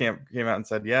his camp came out and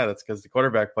said, yeah, that's because the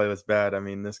quarterback play was bad. I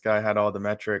mean, this guy had all the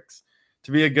metrics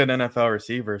to be a good NFL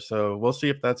receiver. So we'll see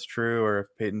if that's true or if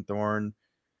Peyton Thorne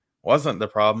wasn't the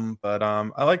problem. But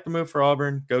I like the move for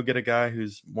Auburn. Go get a guy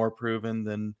who's more proven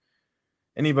than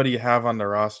anybody you have on the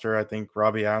roster. I think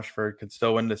Robbie Ashford could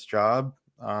still win this job.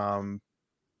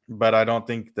 But I don't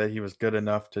think that he was good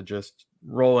enough to just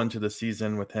roll into the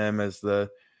season with him as the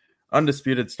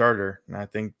undisputed starter. And I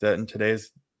think that in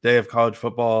today's day of college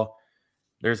football,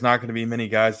 there's not going to be many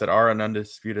guys that are an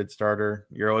undisputed starter.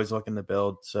 You're always looking to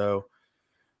build. So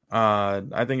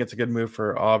I think it's a good move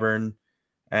for Auburn.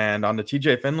 And on the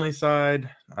TJ Finley side,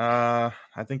 I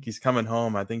think he's coming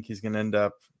home. I think he's going to end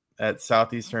up at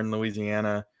Southeastern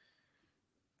Louisiana.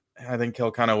 I think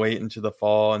he'll kind of wait into the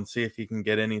fall and see if he can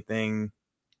get anything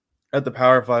at the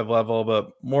Power 5 level,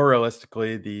 but more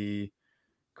realistically, the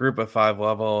Group of 5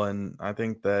 level. And I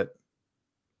think that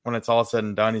when it's all said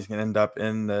and done, he's going to end up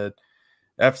in the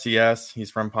FCS.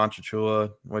 He's from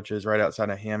Ponchatoula, which is right outside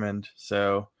of Hammond.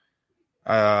 So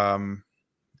oddly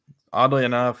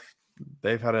enough,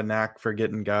 they've had a knack for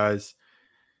getting guys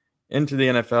into the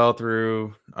NFL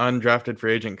through undrafted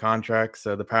free agent contracts.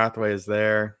 So the pathway is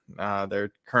there.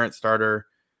 Their current starter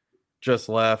just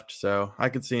left. So I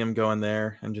could see him going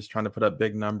there and just trying to put up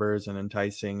big numbers and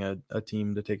enticing a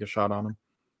team to take a shot on him.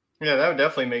 Yeah, that would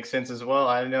definitely make sense as well.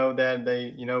 I know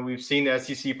that we've seen the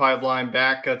SEC pipeline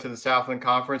back to the Southland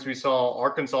Conference. We saw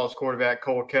Arkansas's quarterback,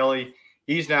 Cole Kelly.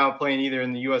 He's now playing either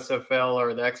in the USFL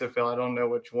or the XFL. I don't know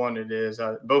which one it is.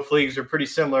 Both leagues are pretty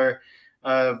similar.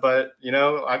 But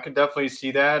I could definitely see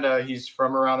that. He's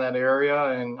from around that area.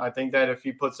 And I think that if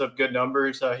he puts up good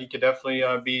numbers, he could definitely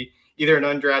be either an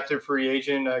undrafted free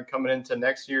agent coming into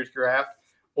next year's draft,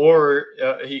 or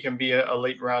he can be a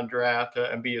late round draft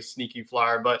and be a sneaky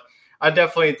flyer. But I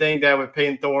definitely think that with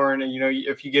Peyton Thorne,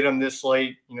 if you get him this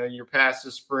late, you're past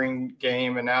the spring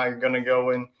game and now you're going to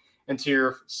go into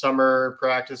your summer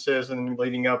practices and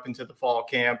leading up into the fall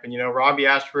camp. And, Robbie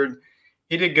Ashford,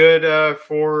 he did good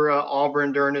for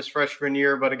Auburn during his freshman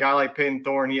year, but a guy like Peyton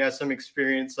Thorne, he has some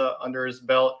experience under his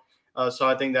belt. So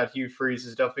I think that Hugh Freeze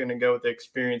is definitely going to go with the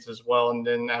experience as well. And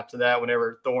then after that,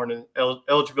 whenever Thorne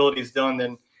eligibility is done,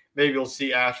 then maybe we'll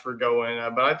see Ashford go in.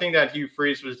 But I think that Hugh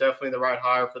Freeze was definitely the right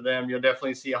hire for them. You'll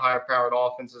definitely see a higher-powered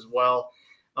offense as well.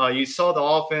 You saw the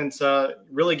offense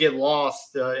really get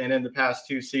lost in the past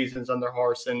 2 seasons under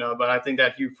Harsin, but I think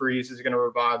that Hugh Freeze is going to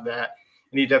revive that.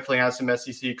 And he definitely has some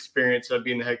SEC experience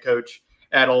being the head coach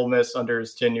at Ole Miss under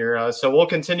his tenure. So we'll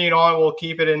continue on. We'll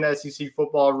keep it in the SEC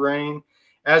football reign.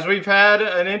 As we've had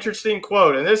an interesting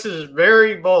quote, and this is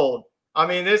very bold. I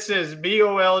mean, this is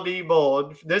BOLD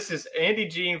bold. This is Andy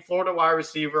Jean, Florida wide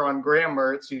receiver, on Graham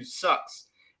Mertz, who sucks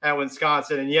at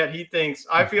Wisconsin, and yet he thinks,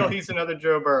 I feel he's another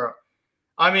Joe Burrow.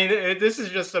 I mean, this is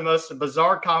just the most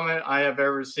bizarre comment I have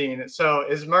ever seen. So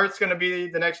is Mertz going to be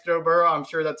the next Joe Burrow? I'm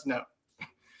sure that's no.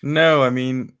 No, I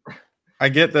mean, I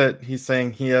get that he's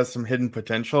saying he has some hidden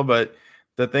potential, but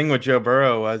the thing with Joe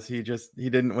Burrow was he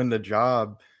didn't win the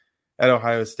job at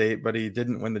Ohio State, but he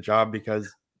didn't win the job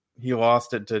because he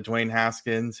lost it to Dwayne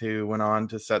Haskins, who went on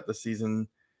to set the single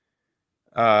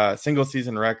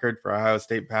season record for Ohio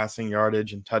State passing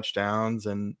yardage and touchdowns.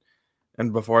 And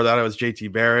before that, it was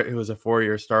JT Barrett, who was a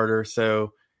 4-year starter.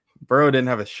 So Burrow didn't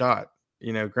have a shot.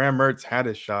 Graham Mertz had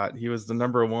his shot. He was the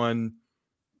number 1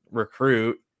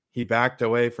 recruit. He backed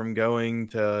away from going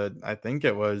to, I think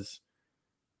it was,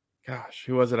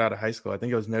 who was it out of high school? I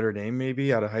think it was Notre Dame,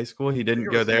 maybe out of high school. He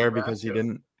didn't go there because he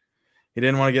didn't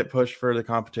want to get pushed for the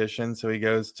competition. So he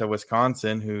goes to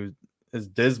Wisconsin, who is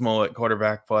dismal at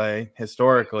quarterback play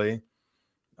historically.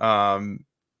 And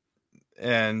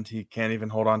he can't even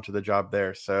hold on to the job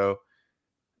there. So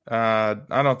I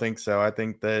don't think so. I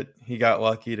think that he got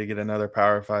lucky to get another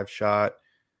Power 5 shot.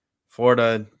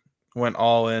 Florida went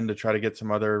all in to try to get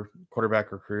some other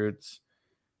quarterback recruits.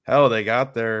 Hell, they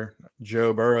got their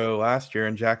Joe Burrow last year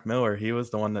and Jack Miller. He was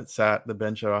the one that sat the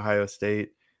bench at Ohio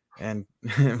State. And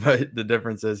but the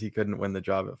difference is he couldn't win the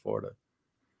job at Florida.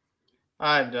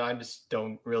 I just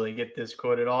don't really get this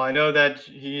quote at all. I know that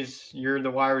you're the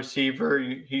wide receiver,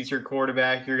 he's your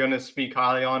quarterback. You're going to speak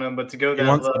highly on him, but to go He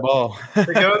wants the ball.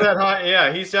 to go that high,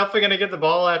 yeah, he's definitely going to get the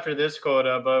ball after this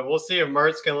quota. But we'll see if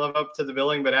Mertz can live up to the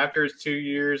billing. But after his 2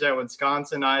 years at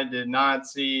Wisconsin, I did not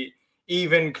see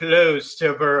even close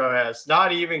to Burrow.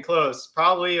 Not even close.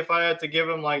 Probably if I had to give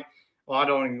him I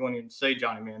don't even want to say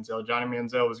Johnny Manziel. Johnny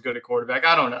Manziel was good at quarterback.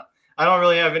 I don't know. I don't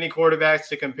really have any quarterbacks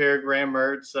to compare Graham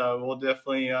Mertz. We'll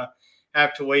definitely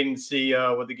have to wait and see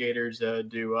what the Gators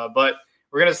do. But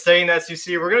we're going to stay in the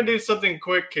SEC. We're going to do something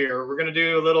quick here. We're going to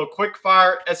do a little quick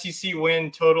fire SEC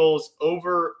win totals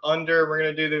over, under. We're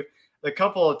going to do the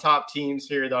couple of top teams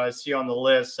here that I see on the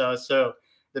list. So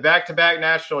the back-to-back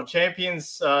national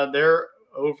champions, their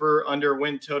over, under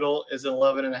win total is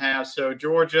 11.5. So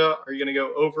Georgia, are you going to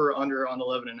go over, under on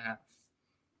 11.5?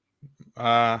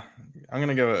 I'm going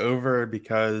to go over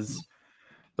because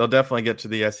they'll definitely get to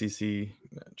the SEC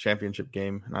championship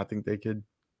game, and I think they could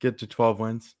get to 12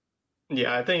 wins.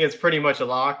 Yeah, I think it's pretty much a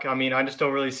lock. I mean, I just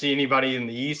don't really see anybody in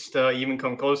the East even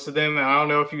come close to them. And I don't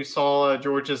know if you saw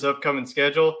Georgia's upcoming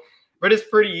schedule, but it's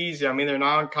pretty easy. I mean, they're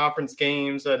non-conference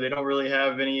games. They don't really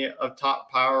have any of top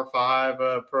Power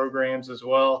 5 programs as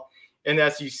well. In the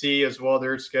SEC as well,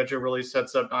 their schedule really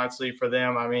sets up nicely for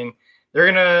them. I mean,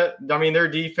 their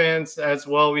defense as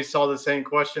well, we saw the same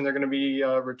question. They're going to be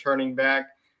returning back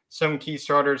some key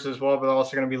starters as well, but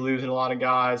also going to be losing a lot of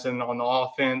guys. And on the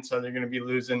offense, they're going to be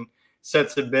losing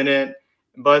Sets of Bennett,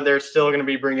 but they're still going to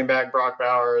be bringing back Brock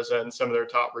Bowers and some of their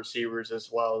top receivers as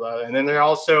well. And then they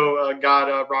also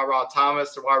got Ra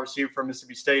Thomas, the wide receiver from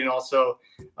Mississippi State, and also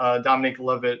Dominic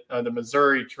Lovett, the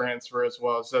Missouri transfer as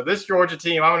well. So this Georgia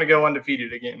team, I'm going to go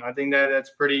undefeated again. I think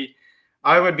that's pretty –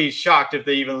 I would be shocked if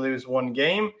they even lose one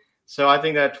game. So I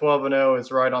think that 12-0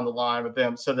 is right on the line with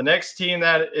them. So the next team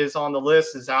that is on the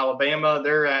list is Alabama.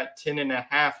 They're at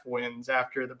 10.5 wins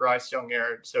after the Bryce Young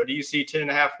era. So do you see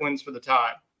 10.5 wins for the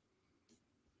Tide?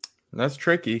 That's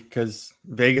tricky because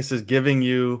Vegas is giving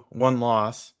you one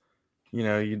loss.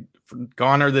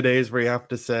 Gone are the days where you have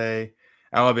to say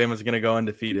Alabama's going to go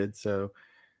undefeated. So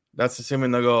that's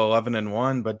assuming they'll go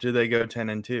 11-1, but do they go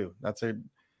 10-2? That's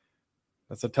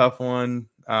a tough one.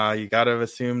 You got to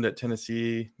assume that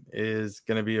Tennessee is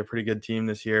going to be a pretty good team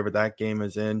this year, but that game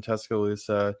is in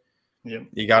Tuscaloosa. Yep.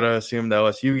 You got to assume the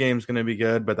LSU game is going to be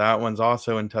good, but that one's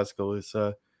also in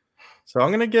Tuscaloosa. So I'm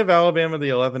going to give Alabama the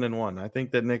 11-1. I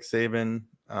think that Nick Saban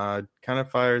kind of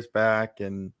fires back,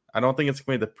 and I don't think it's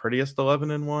going to be the prettiest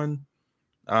 11-1.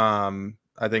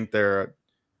 I think they're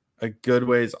a good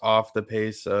ways off the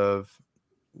pace of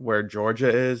where Georgia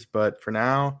is, but for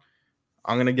now,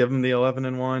 I'm going to give them the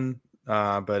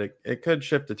 11-1, but it could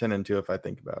shift to 10-2 if I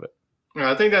think about it.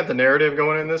 I think that the narrative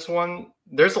going in this one,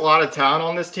 there's a lot of talent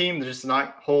on this team. There's just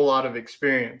not a whole lot of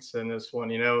experience in this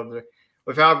one.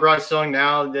 Without Bryce Young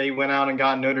now, they went out and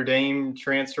got Notre Dame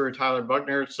transfer Tyler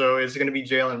Buckner. So is it going to be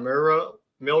Jalen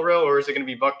Milroe or is it going to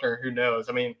be Buckner? Who knows?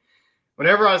 I mean,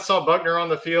 whenever I saw Buckner on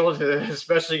the field,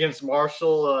 especially against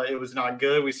Marshall, it was not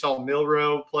good. We saw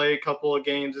Milroe play a couple of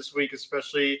games this week,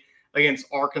 especially against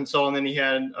Arkansas, and then he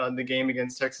had the game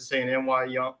against Texas A&M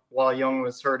while Young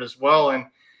was hurt as well. And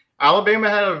Alabama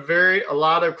had a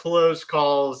lot of close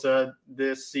calls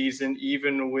this season,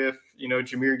 even with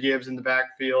Jahmyr Gibbs in the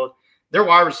backfield. Their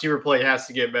wide receiver play has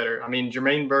to get better. I mean,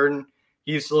 Jermaine Burton,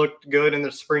 he's looked good in the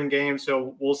spring game,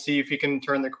 so we'll see if he can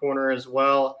turn the corner as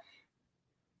well.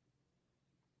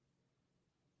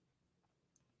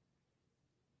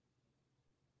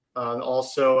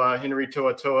 Also Henry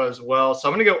To'oTo'o as well. So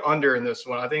I'm going to go under in this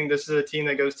one. I think this is a team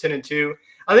that goes 10-2.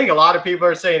 I think a lot of people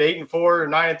are saying 8-4 or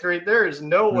 9-3. There is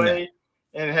no way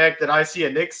in heck that I see a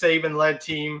Nick Saban-led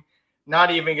team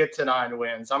not even get to 9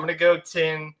 wins. I'm going to go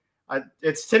 10.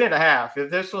 It's 10.5. If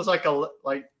this was like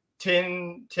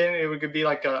 10, it could be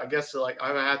I guess I would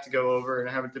have to go over and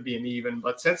have it to be an even.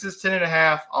 But since it's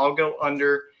 10.5, I'll go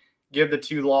under, give the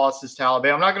 2 losses to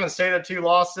Alabama. I'm not going to say the 2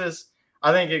 losses.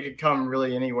 I think it could come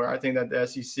really anywhere. I think that the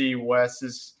SEC West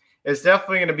is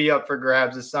definitely going to be up for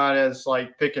grabs. It's not as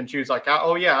pick and choose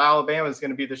Alabama is going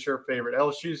to be the sure favorite.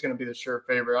 LSU is going to be the sure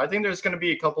favorite. I think there's going to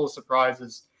be a couple of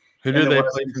surprises. Who do they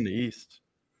play from the East?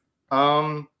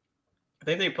 I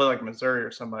think they play like Missouri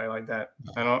or somebody like that.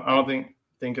 I don't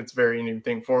think it's very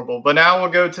anything horrible. But now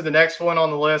we'll go to the next one on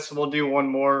the list. We'll do one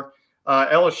more.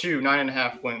 LSU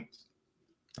 9.5 wins.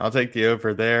 I'll take the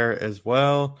over there as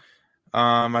well.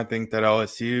 I think that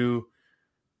LSU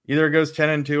either goes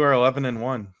 10-2 or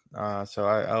 11-1. So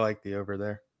I like the over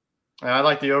there. I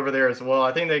like the over there as well.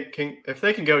 I think they can, if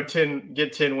they can get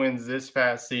 10 wins this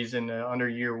past season under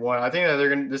year one. I think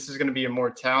that this is going to be a more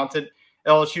talented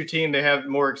LSU team. They have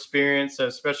more experience,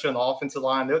 especially on the offensive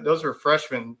line. Those were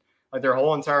freshmen. Like their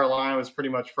whole entire line was pretty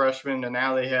much freshmen, and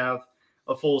now they have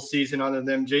a full season under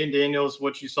them. Jaden Daniels,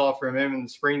 what you saw from him in the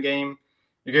spring game.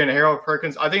 You're getting Harold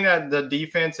Perkins. I think that the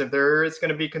defense, if there is going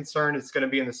to be concern, it's going to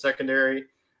be in the secondary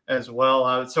as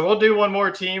well. So we'll do one more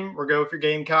team. We'll go with your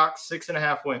Gamecocks,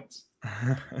 6.5 wins.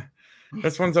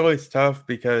 This one's always tough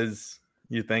because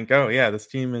you think, oh, yeah, this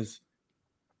team is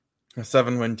a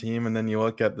 7-win team, and then you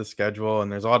look at the schedule,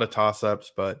 and there's a lot of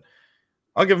toss-ups, but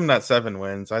I'll give them that 7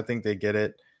 wins. I think they get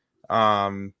it.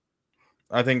 I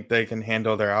think they can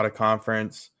handle their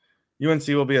out-of-conference. UNC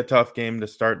will be a tough game to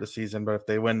start the season, but if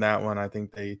they win that one, I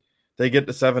think they get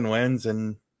the 7 wins,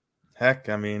 and heck,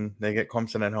 I mean, they get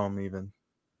Clemson at home even.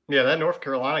 Yeah, that North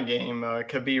Carolina game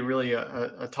could be really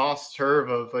a toss turve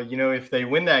of, if they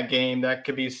win that game, that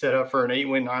could be set up for an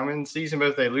 8-win, 9-win season. But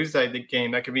if they lose that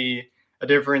game, that could be a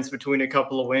difference between a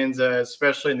couple of wins,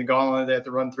 especially in the gauntlet they have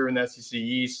to run through in the SEC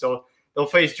East. So they'll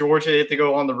face Georgia. They have to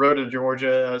go on the road to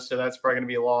Georgia, so that's probably going to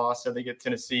be a loss. So they get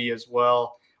Tennessee as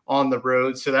well on the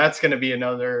road. So that's going to be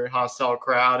another hostile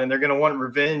crowd. And they're going to want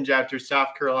revenge after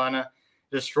South Carolina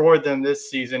destroyed them this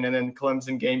season. And then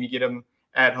Clemson game, you get them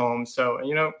at home. So,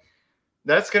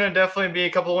 that's going to definitely be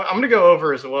a couple of – I'm going to go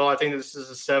over as well. I think this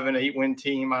is a 7-8 win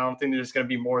team. I don't think there's going to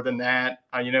be more than that.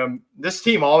 This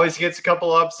team always gets a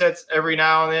couple of upsets every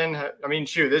now and then. I mean,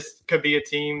 shoot, this could be a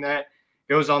team that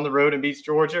goes on the road and beats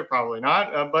Georgia. Probably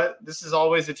not. But this is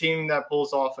always a team that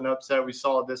pulls off an upset. We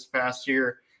saw it this past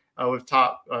year with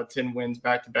top 10 wins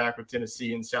back-to-back with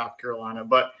Tennessee and South Carolina.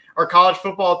 But our college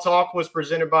football talk was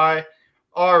presented by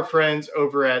our friends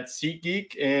over at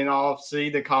SeatGeek, and obviously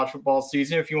the college football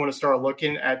season. If you want to start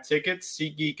looking at tickets,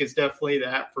 SeatGeek is definitely the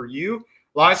app for you.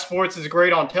 Live sports is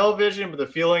great on television, but the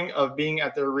feeling of being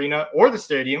at the arena or the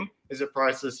stadium is a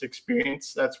priceless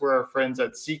experience. That's where our friends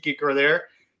at SeatGeek are there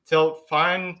to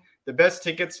find the best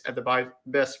tickets at the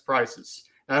best prices.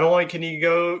 Not only can you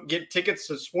go get tickets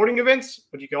to sporting events,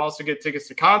 but you can also get tickets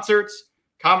to concerts,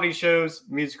 comedy shows,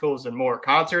 musicals, and more.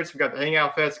 Concerts, we've got the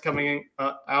Hangout Fest coming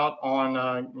out on,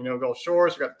 Gulf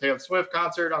Shores. We've got the Taylor Swift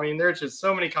concert. I mean, there's just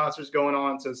so many concerts going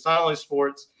on. So it's not only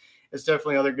sports, it's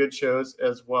definitely other good shows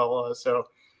as well. So if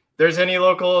there's any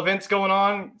local events going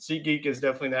on, SeatGeek is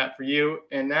definitely that for you.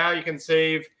 And now you can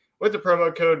save with the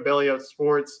promo code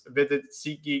BellyUpSports. Visit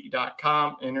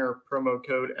SeatGeek.com, enter promo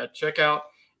code at checkout,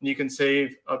 and you can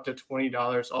save up to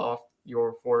 $20 off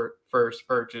your first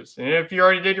purchase. And if you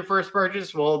already did your first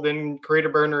purchase, well, then create a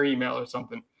burner email or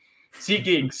something.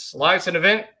 SeatGeeks, life's an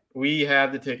event. We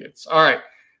have the tickets. All right.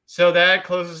 So that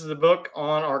closes the book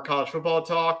on our college football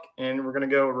talk, and we're going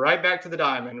to go right back to the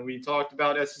diamond. We talked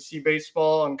about SEC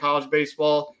baseball and college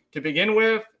baseball to begin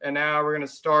with, and now we're going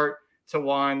to start to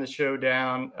wind the show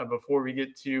down before we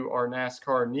get to our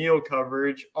NASCAR Neil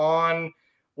coverage on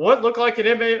what looked like an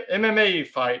MMA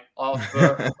fight off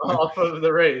of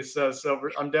the race. So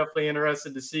I'm definitely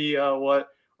interested to see what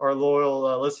our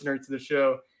loyal listener to the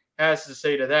show has to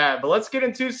say to that. But let's get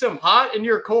into some hot and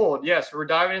your cold. Yes, we're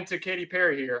diving into Katy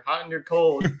Perry here. Hot and your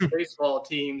cold baseball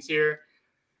teams here.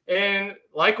 And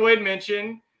like Wade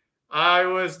mentioned, I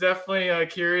was definitely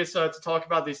curious to talk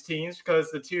about these teams because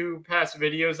the two past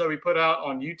videos that we put out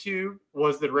on YouTube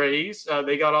was the Rays.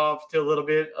 They got off to a little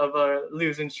bit of a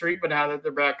losing streak, but now that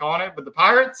they're back on it. But the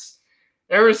Pirates,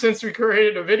 ever since we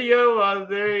created a video,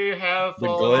 they have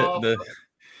fallen off.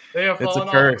 They have fallen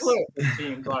off a cliff, it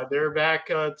seems like. They're back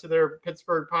to their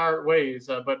Pittsburgh Pirate ways,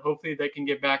 but hopefully they can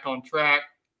get back on track.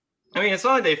 I mean, it's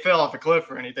not like they fell off a cliff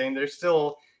or anything. They're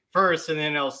still first in the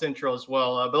NL Central as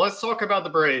well. But let's talk about the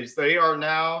Braves. They are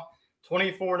now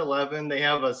 24-11. They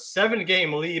have a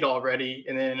 7-game lead already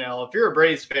in the NL. If you're a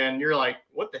Braves fan, you're like,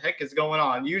 what the heck is going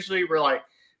on? Usually we're like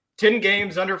 10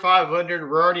 games under 500.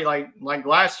 We're already like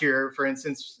last year, for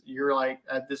instance, you're like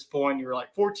at this point, you're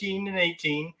like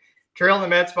 14-18, trailing the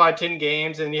Mets by 10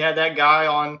 games. And you had that guy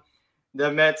on the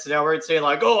Mets network say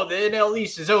like, oh, the NL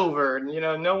East is over. And,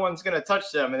 no one's going to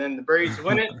touch them. And then the Braves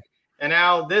win it. And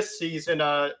now this season,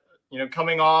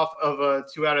 coming off of a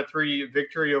 2 out of 3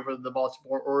 victory over the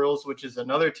Baltimore Orioles, which is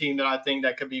another team that I think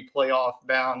that could be playoff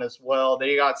bound as well.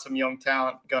 They got some young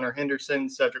talent, Gunnar Henderson,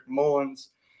 Cedric Mullins,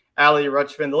 Ali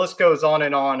Rutschman. The list goes on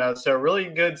and on. So really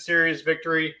good series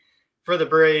victory for the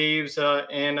Braves.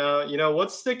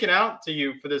 What's sticking out to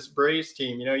you for this Braves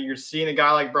team? You're seeing a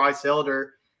guy like Bryce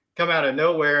Elder come out of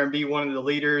nowhere and be one of the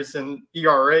leaders in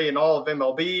ERA and all of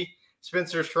MLB.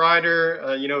 Spencer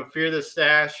Strider, fear the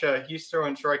stash. He's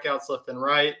throwing strikeouts left and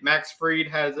right. Max Fried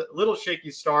has a little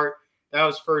shaky start. That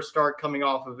was first start coming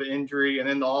off of an injury. And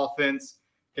then the offense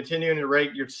continuing to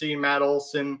rate. You're seeing Matt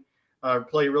Olson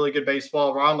play really good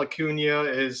baseball. Ronald Acuna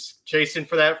is chasing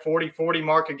for that 40-40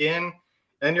 mark again.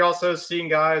 And you're also seeing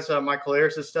guys, Michael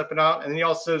Ayers is stepping out. And then you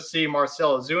also see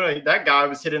Marcell Ozuna. That guy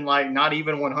was hitting like not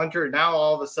even 100. Now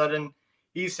all of a sudden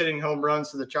he's hitting home runs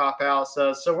to the chop house.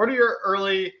 So what are your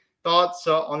early thoughts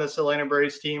on this Atlanta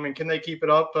Braves team, and can they keep it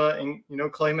up and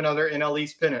claim another NL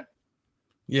East pennant?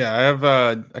 Yeah, I have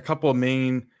a couple of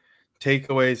main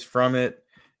takeaways from it,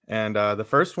 and the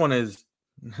first one is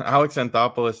Alex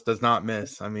Anthopoulos does not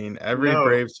miss. I mean, every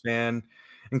Braves fan,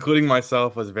 including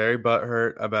myself, was very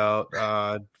butthurt about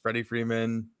Freddie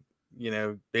Freeman,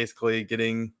 basically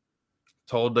getting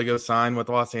told to go sign with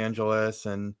Los Angeles,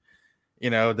 and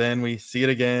then we see it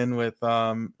again with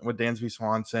Dansby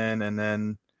Swanson, and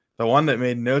then the one that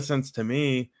made no sense to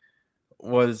me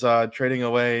was trading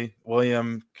away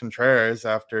William Contreras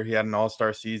after he had an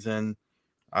all-star season.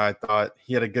 I thought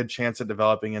he had a good chance at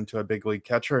developing into a big league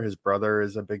catcher. His brother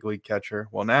is a big league catcher.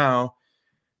 Well, now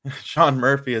Sean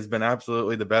Murphy has been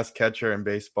absolutely the best catcher in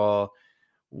baseball.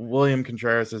 William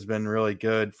Contreras has been really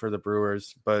good for the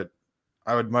Brewers, but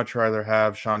I would much rather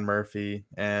have Sean Murphy.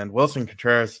 And Wilson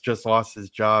Contreras just lost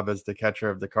his job as the catcher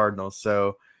of the Cardinals.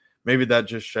 So maybe that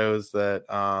just shows that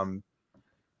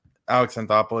Alex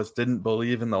Anthopoulos didn't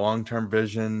believe in the long-term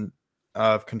vision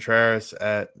of Contreras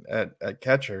at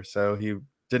catcher. So he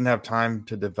didn't have time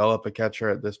to develop a catcher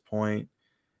at this point.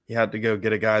 He had to go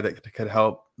get a guy that could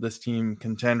help this team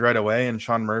contend right away. And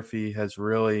Sean Murphy has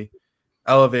really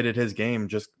elevated his game,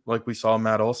 just like we saw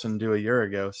Matt Olson do a year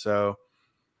ago. So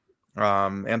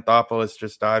Anthopoulos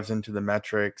just dives into the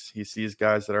metrics. He sees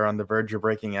guys that are on the verge of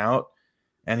breaking out,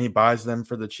 and he buys them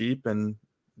for the cheap, and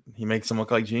he makes them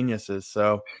look like geniuses.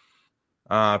 So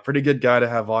pretty good guy to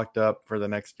have locked up for the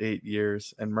next 8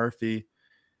 years. And Murphy,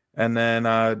 and then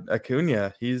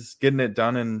Acuna, he's getting it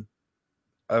done in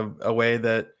a way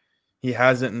that he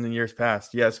hasn't in the years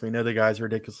past. Yes, we know the guy's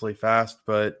ridiculously fast,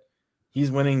 but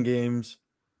he's winning games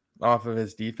off of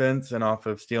his defense and off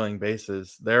of stealing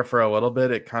bases. There for a little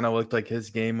bit, it kind of looked like his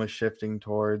game was shifting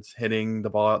towards hitting the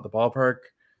ball out the ballpark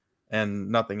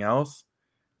and nothing else.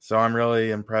 So I'm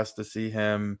really impressed to see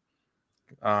him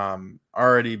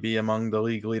already be among the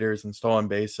league leaders in stolen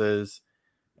bases.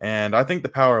 And I think the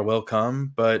power will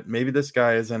come, but maybe this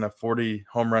guy isn't a 40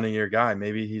 home run a year guy.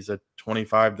 Maybe he's a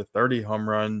 25 to 30 home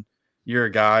run year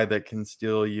guy that can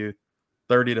steal you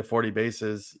 30 to 40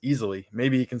 bases easily.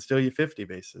 Maybe he can steal you 50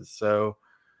 bases. So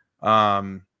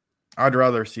I'd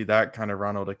rather see that kind of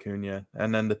Ronald Acuna.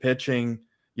 And then the pitching,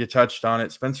 you touched on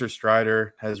it. Spencer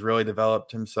Strider has really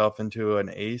developed himself into an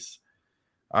ace.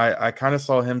 I kind of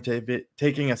saw him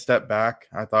taking a step back.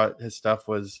 I thought his stuff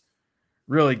was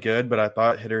really good, but I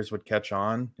thought hitters would catch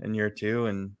on in year two,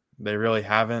 and they really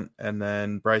haven't. And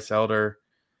then Bryce Elder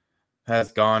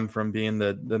has gone from being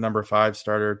the number 5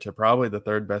 starter to probably the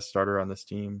 3rd best starter on this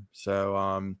team.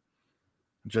 So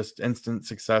just instant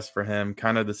success for him,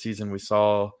 kind of the season we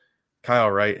saw Kyle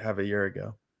Wright have a year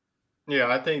ago. Yeah,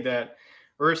 I think that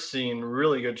we're seeing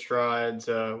really good strides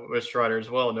with Strider as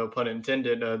well, no pun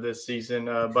intended, this season.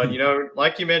 But,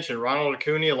 like you mentioned, Ronald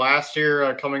Acuna last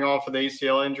year coming off of the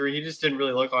ACL injury, he just didn't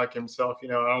really look like himself. I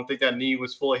don't think that knee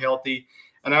was fully healthy.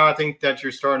 And now I think that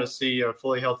you're starting to see a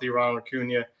fully healthy Ronald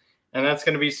Acuna. And that's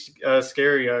going to be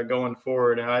scary going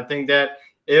forward. And I think that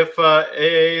if the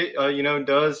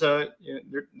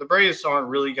Braves aren't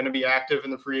really going to be active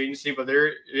in the free agency, but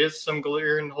there is some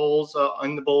glaring holes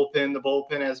in the bullpen. The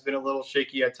bullpen has been a little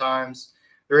shaky at times.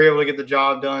 They're able to get the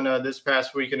job done this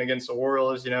past weekend against the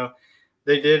Orioles.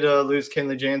 They did lose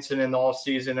Kenley Jansen in the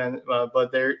offseason,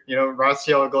 but they're,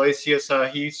 Raciel Iglesias,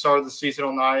 he started the season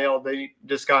on the IL. They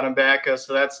just got him back.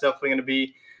 So that's definitely going to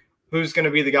be who's going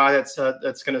to be the guy that's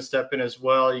going to step in as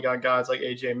well. You got guys like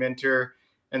AJ Minter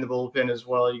in the bullpen as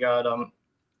well. You got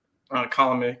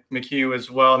Colin McHugh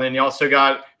as well. And then you also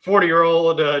got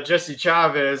 40-year-old Jesse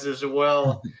Chavez as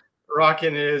well,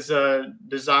 rocking his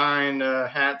design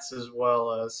hats as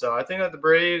well. So I think that the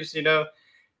Braves, it's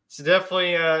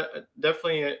definitely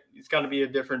it's got to be a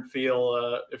different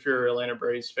feel if you're an Atlanta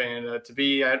Braves fan to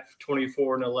be at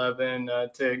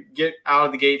 24-11 to get out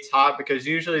of the gates hot, because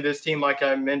usually this team, like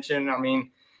I mentioned, at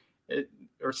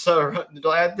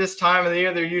this time of the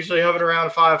year they're usually hovering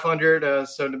around 500.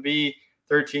 So to be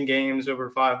 13 games over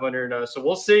 500, so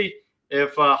we'll see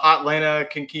if Hot Atlanta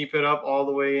can keep it up all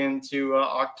the way into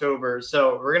October.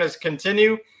 So we're going to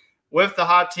continue with the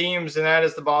hot teams, and that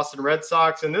is the Boston Red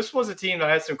Sox. And this was a team that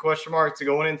had some question marks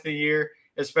going into the year,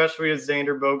 especially as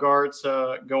Xander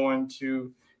Bogaerts going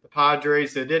to the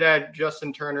Padres. They did add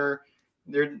Justin Turner.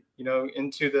 They're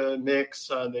into the mix.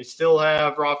 They still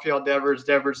have Rafael Devers.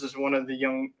 Devers is one of the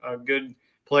young, good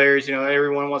players.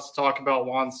 Everyone wants to talk about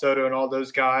Juan Soto and all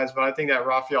those guys, but I think that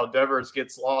Rafael Devers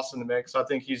gets lost in the mix. I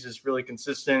think he's just really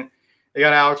consistent. They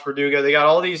got Alex Verdugo. They got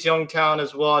all these young talent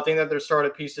as well. I think that they're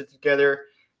starting to piece it together.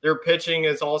 Their pitching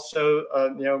is also,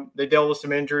 they dealt with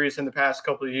some injuries in the past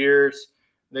couple of years.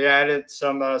 They added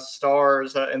some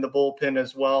stars in the bullpen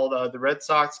as well. The Red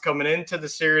Sox coming into the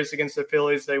series against the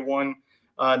Phillies, they won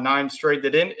 9 straight. They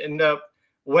didn't end up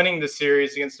winning the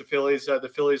series against the Phillies.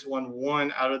 The Phillies won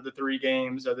 1 out of the 3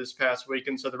 games this past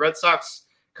weekend. So the Red Sox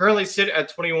currently sit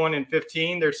at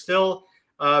 21-15. They're still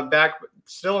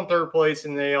still in third place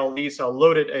in the AL East, a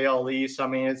loaded AL East. I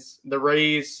mean, the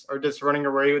Rays are just running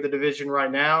away with the division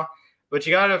right now. But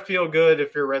you got to feel good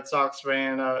if you're a Red Sox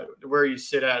fan where you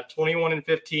sit at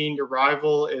 21-15. Your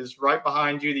rival is right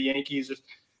behind you. The Yankees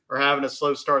are having a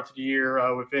slow start to the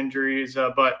year with injuries.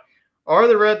 But are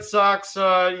the Red Sox,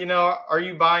 are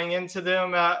you buying into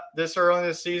them this early in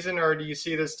the season, or do you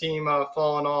see this team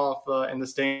falling off in the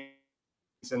standings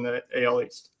in the AL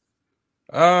East?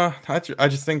 I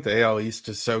just think the AL East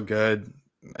is so good.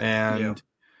 And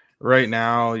right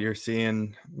now you're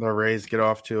seeing the Rays get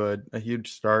off to a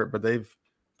huge start, but they've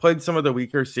played some of the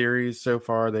weaker series so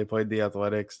far. They played the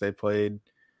Athletics. I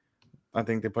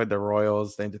think they played the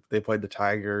Royals. They played the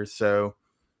Tigers. So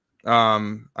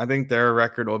I think their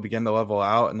record will begin to level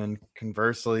out. And then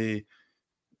conversely,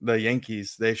 the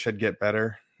Yankees, they should get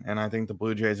better. And I think the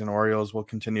Blue Jays and Orioles will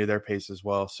continue their pace as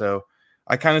well. So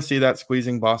I kind of see that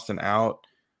squeezing Boston out.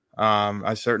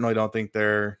 I certainly don't think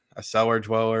they're a cellar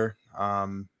dweller.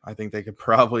 I think they could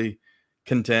probably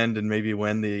contend and maybe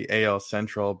win the AL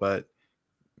Central, but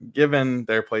given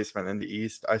their placement in the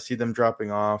East, I see them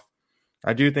dropping off.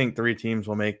 I do think 3 teams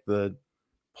will make the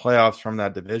playoffs from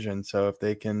that division. So if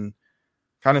they can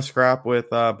kind of scrap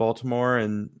with Baltimore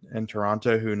and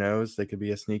Toronto, who knows? They could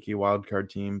be a sneaky wild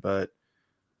card team, but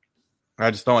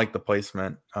I just don't like the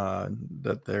placement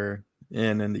that they're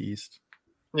in the East.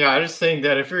 Yeah, I just think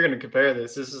that if you're going to compare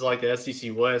this is like the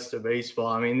SEC West of baseball.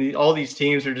 I mean, all these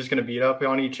teams are just going to beat up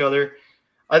on each other.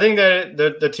 I think that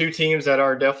the 2 teams that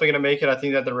are definitely going to make it, I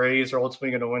think that the Rays are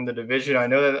ultimately going to win the division. I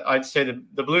know that I'd say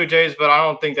the Blue Jays, but I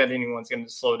don't think that anyone's going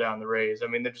to slow down the Rays. I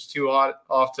mean, they're just too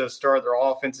off to start. Their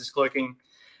offense is clicking.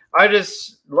 I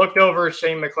just looked over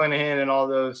Shane McClanahan and all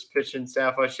those pitching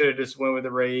staff. I should have just went with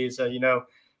the Rays.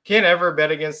 Can't ever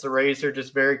bet against the Rays. They're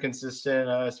just very consistent,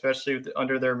 especially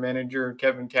under their manager,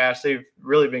 Kevin Cash. They've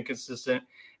really been consistent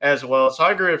as well. So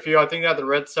I agree with you. I think that the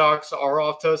Red Sox are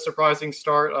off to a surprising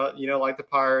start, like the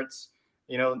Pirates.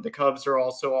 The Cubs are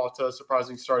also off to a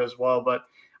surprising start as well. But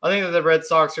I think that the Red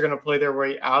Sox are going to play their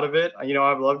way out of it.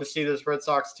 I'd love to see this Red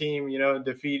Sox team,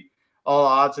 defeat all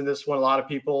odds in this one. A lot of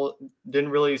people didn't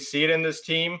really see it in this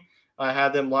team. I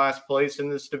had them last place in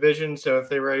this division. So if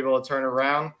they were able to turn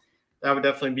around, that would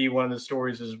definitely be one of the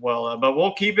stories as well. But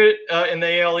we'll keep it in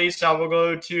the AL East. Now we'll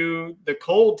go to the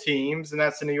cold teams, and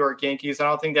that's the New York Yankees. I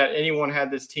don't think that anyone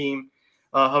had this team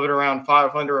hovering around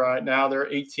 500 right now. They're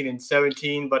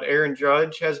 18-17, but Aaron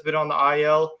Judge has been on the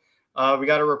IL. We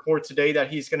got a report today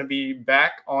that he's going to be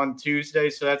back on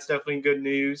Tuesday, so that's definitely good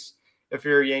news if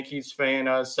you're a Yankees fan.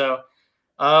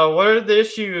 What are the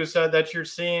issues that you're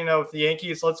seeing with the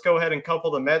Yankees? Let's go ahead and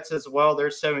couple the Mets as well. They're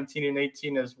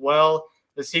 17-18 as well.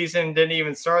 The season didn't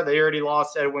even start. They already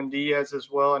lost Edwin Diaz as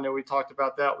well. I know we talked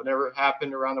about that whenever it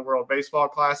happened around the World Baseball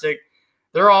Classic.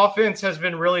 Their offense has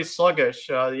been really sluggish.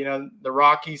 The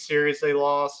Rocky series they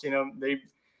lost,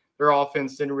 their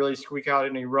offense didn't really squeak out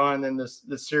any run. And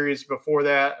the series before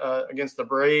that against the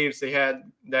Braves, they had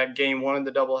that game 1 in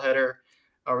the doubleheader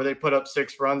where they put up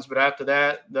 6 runs. But after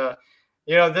that,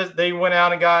 they went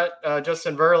out and got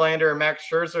Justin Verlander and Max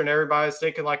Scherzer, and everybody's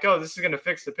thinking like, oh, this is going to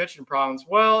fix the pitching problems.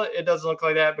 Well, it doesn't look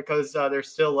like that because they're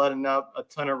still letting up a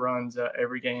ton of runs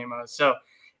every game. So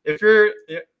if you're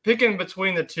picking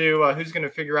between the two, who's going to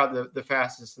figure out the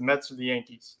fastest, the Mets or the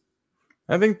Yankees?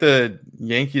 I think the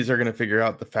Yankees are going to figure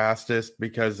out the fastest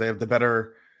because they have the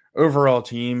better overall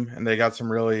team, and they got some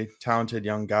really talented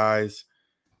young guys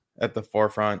at the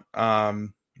forefront.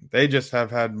 They just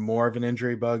have had more of an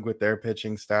injury bug with their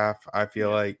pitching staff. I feel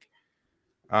like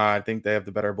I think they have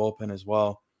the better bullpen as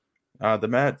well. The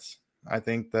Mets, I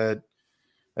think that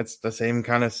it's the same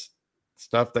kind of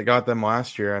stuff that got them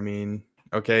last year. I mean,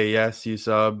 okay, yes, you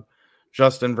sub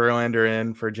Justin Verlander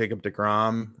in for Jacob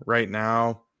deGrom right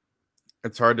now.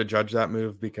 it's hard to judge that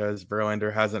move because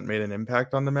Verlander hasn't made an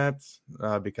impact on the Mets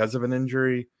because of an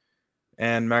injury.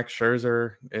 And Max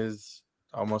Scherzer is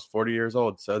almost 40 years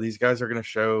old. So these guys are going to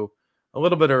show a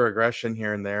little bit of regression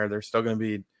here and there. They're still going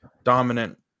to be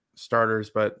dominant starters,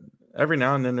 but every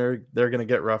now and then they're going to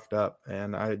get roughed up.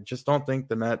 And I just don't think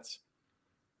the Mets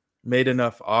made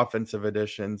enough offensive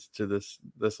additions to this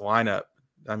lineup.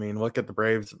 I mean, look at the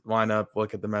Braves lineup,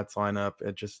 look at the Mets lineup.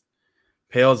 It just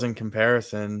pales in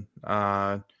comparison.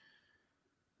 They're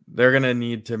going to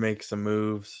need to make some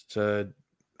moves to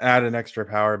add an extra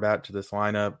power bat to this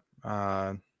lineup.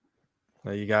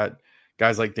 You got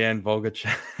guys like Dan Vogelbach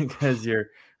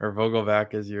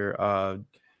as your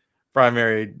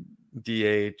primary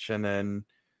DH, and then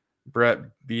Brett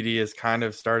Beatty is kind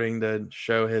of starting to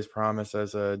show his promise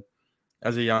as a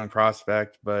young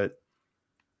prospect, but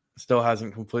still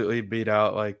hasn't completely beat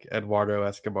out like Eduardo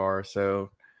Escobar.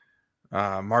 So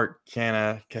Mark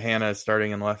Kahana is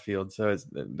starting in left field. So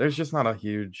there's just not a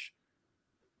huge,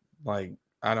 like,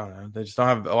 I don't know. They just don't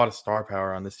have a lot of star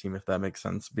power on this team, if that makes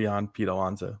sense, beyond Pete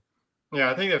Alonso. Yeah,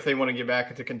 I think if they want to get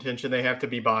back into contention, they have to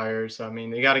be buyers. I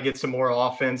mean, they got to get some more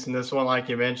offense in this one, like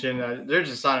you mentioned. They're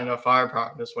just not enough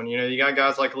firepower in this one. You know, you got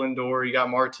guys like Lindor, you got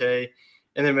Marte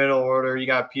in the middle order, you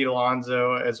got Pete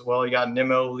Alonso as well, you got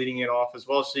Nimmo leading it off as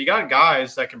well. So you got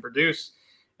guys that can produce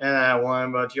in that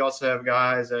one, but you also have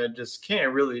guys that just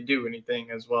can't really do anything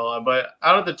as well. But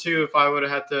out of the two, if I would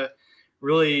have had to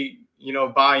really –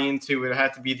 buy into it,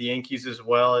 had to be the Yankees as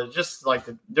well. It's just like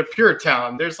the pure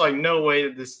talent. There's like no way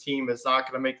that this team is not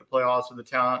going to make the playoffs with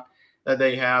the talent that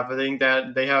they have. I think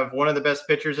that they have one of the best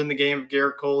pitchers in the game,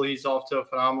 Garrett Cole. He's off to a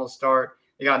phenomenal start.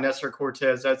 They got Nestor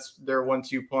Cortez. That's their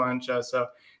 1-2 punch. So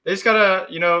they just got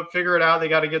to, figure it out. They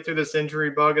got to get through this injury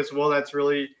bug as well. That's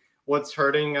really what's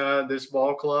hurting this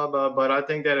ball club. But I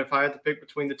think that if I had to pick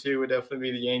between the two, it would definitely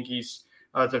be the Yankees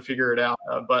to figure it out.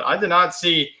 But I did not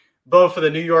see both of the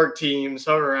New York teams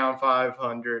hover around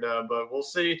 500, but we'll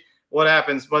see what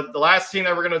happens. But the last team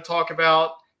that we're going to talk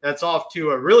about that's off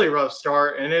to a really rough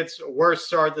start, and it's a worse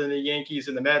start than the Yankees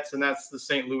and the Mets, and that's the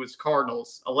St. Louis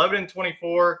Cardinals.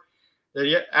 11-24.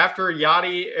 After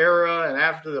Yachty era and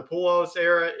after the Pujols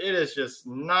era, it is just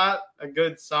not a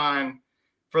good sign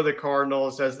for the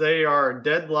Cardinals as they are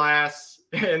dead last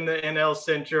in the NL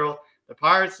Central. The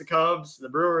Pirates, the Cubs, the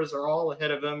Brewers are all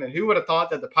ahead of them, and who would have thought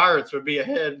that the Pirates would be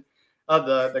ahead of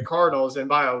the Cardinals and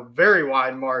by a very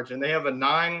wide margin. They have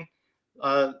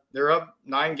they're up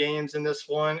 9 games in this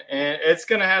one, and it's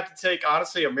going to have to take,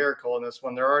 honestly, a miracle in this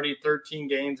one. They're already 13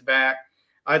 games back.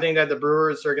 I think that the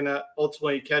Brewers are going to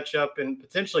ultimately catch up and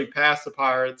potentially pass the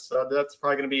Pirates. That's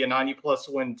probably going to be a 90-plus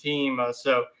win team.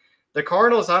 So the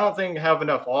Cardinals, I don't think, have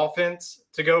enough offense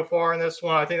to go far in this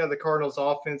one. I think that the Cardinals'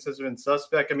 offense has been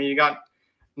suspect. I mean, you got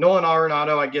Nolan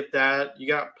Arenado, I get that. You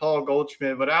got Paul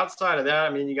Goldschmidt. But outside of that, I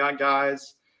mean, you got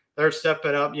guys that are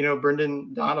stepping up.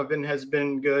 Brendan Donovan has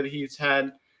been good. He's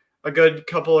had a good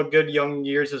couple of good young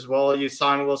years as well. You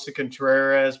signed Wilson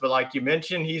Contreras. But like you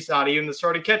mentioned, he's not even the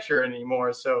starting catcher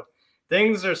anymore. So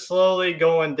things are slowly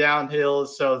going downhill.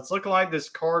 So it's looking like this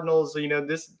Cardinals,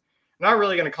 this – I'm not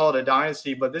really going to call it a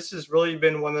dynasty, but this has really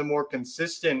been one of the more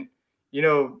consistent,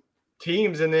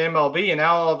 teams in the MLB, and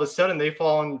now all of a sudden they've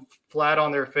fallen flat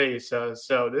on their face.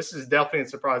 So this is definitely a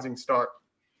surprising start.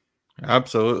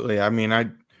 Absolutely. I mean,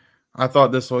 I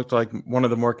thought this looked like one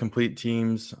of the more complete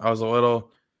teams. I was a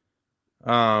little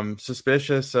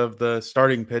suspicious of the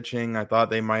starting pitching. I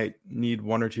thought they might need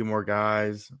 1 or 2 more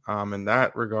guys in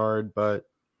that regard, but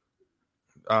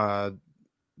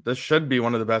this should be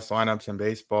one of the best lineups in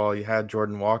baseball. You had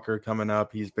Jordan Walker coming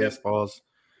up. He's baseball's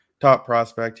top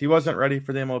prospect. He wasn't ready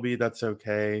for the MLB. That's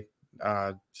okay.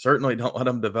 Certainly don't let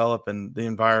him develop in the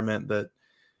environment that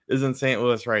is in St.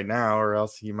 Louis right now, or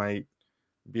else he might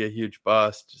be a huge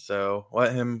bust. So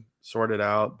let him sort it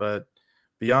out. But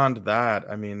beyond that,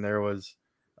 I mean, there was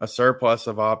a surplus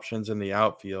of options in the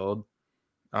outfield.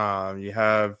 You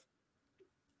have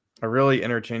a really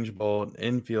interchangeable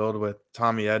infield with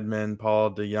Tommy Edman,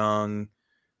 Paul DeJong,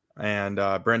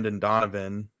 and Brendan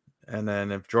Donovan. And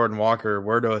then if Jordan Walker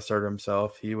were to assert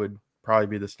himself, he would probably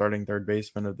be the starting third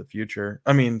baseman of the future.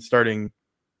 I mean,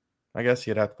 I guess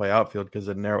he'd have to play outfield because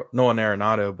of Nolan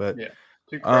Arenado, but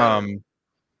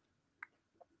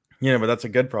but that's a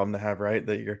good problem to have, right?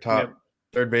 That your top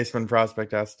third baseman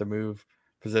prospect has to move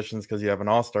positions because you have an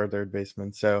all-star third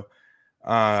baseman. So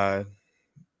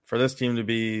for this team to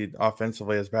be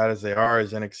offensively as bad as they are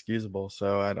is inexcusable.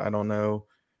 So I don't know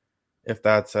if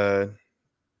that's a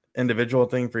individual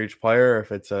thing for each player, or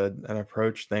if it's an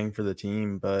approach thing for the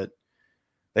team, but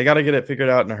they got to get it figured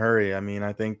out in a hurry. I mean,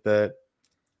 I think that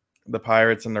the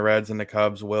Pirates and the Reds and the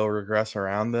Cubs will regress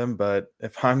around them. But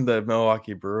if I'm the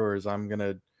Milwaukee Brewers, I'm going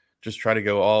to just try to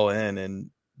go all in and,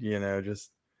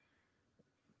 just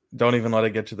don't even let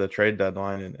it get to the trade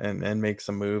deadline and make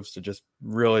some moves to just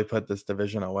really put this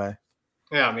division away.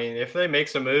 Yeah, I mean, if they make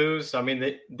some moves, I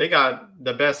mean, they got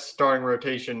the best starting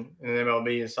rotation in the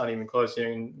MLB. It's not even close. I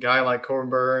mean, guy like Corbin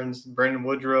Burns, Brandon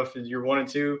Woodruff is your 1 and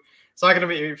 2. It's not going to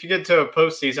be – if you get to a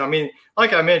postseason, I mean,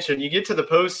 like I mentioned, you get to the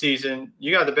postseason,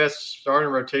 you got the best starting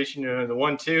rotation in the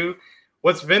 1-2.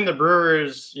 What's been the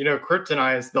Brewers,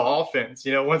 kryptonite is the offense.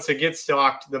 Once it gets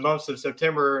to the months of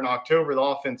September and October, the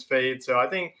offense fades. So I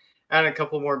think adding a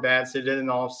couple more bats they did in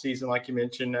the offseason, like you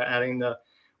mentioned, adding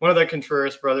one of the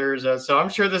Contreras brothers. So I'm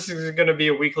sure this is going to be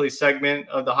a weekly segment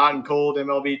of the hot and cold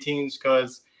MLB teams,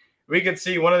 because we could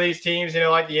see one of these teams,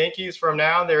 like the Yankees from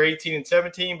now, they're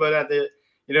 18-17, but at the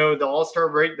All-Star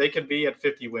break, they could be at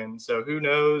 50 wins. So who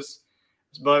knows?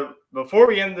 But before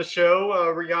we end the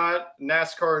show, we got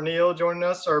NASCAR Neil joining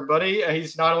us, our buddy.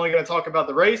 He's not only going to talk about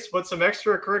the race, but some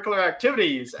extracurricular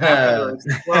activities after the race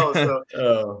as well. So,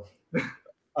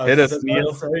 hit us,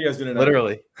 Neil. How are you guys doing?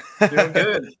 Literally. Doing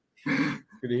good.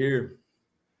 Good to hear.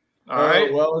 All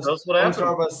right. Well, that's what happened. I'm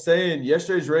talking about saying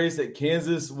yesterday's race at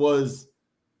Kansas was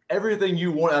everything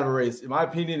you want out of a race. In my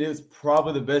opinion, it was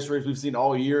probably the best race we've seen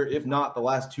all year, if not the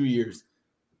last 2 years.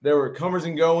 There were comers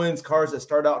and goings, cars that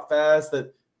start out fast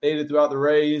that faded throughout the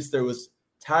race. There was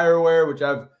tire wear, which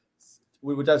I've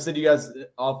said to you guys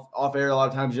off air a lot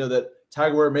of times. That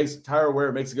tire wear makes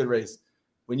a good race.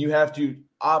 When you have to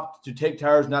opt to take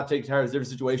tires, not take tires, different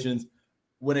situations.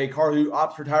 When a car who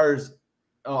opts for tires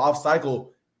off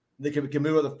cycle, they can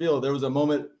move on the field. There was a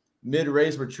moment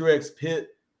mid-race where Truex pit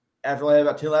after only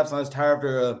about 10 laps on his tire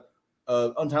after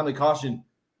a untimely caution.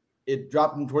 It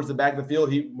dropped him towards the back of the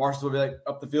field. He marched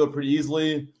up the field pretty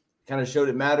easily, kind of showed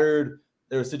it mattered.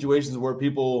 There were situations where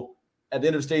people at the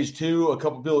end of stage 2, a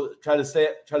couple people tried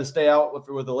to stay out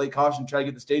with a late caution, try to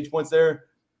get the stage points there.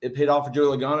 It paid off for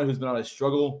Joey Logano, who's been on a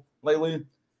struggle lately.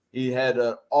 He had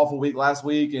an awful week last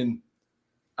week, and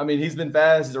I mean, he's been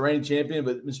fast. He's a reigning champion,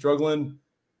 but been struggling.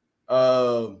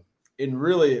 And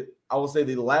really, I will say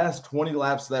the last 20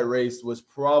 laps of that race was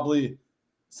probably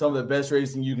some of the best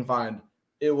racing you can find.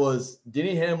 It was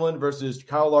Denny Hamlin versus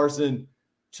Kyle Larson,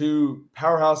 two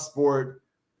powerhouse sport.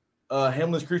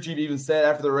 Hamlin's crew chief even said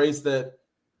after the race that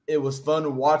it was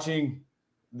fun watching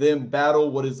them battle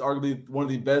what is arguably one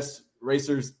of the best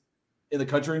racers in the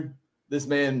country. This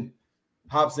man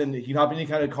hops in any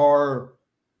kind of car,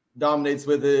 dominates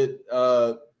with it,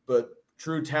 but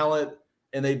true talent.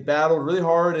 And they battled really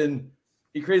hard, and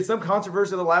he created some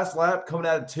controversy in the last lap coming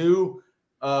out of 2.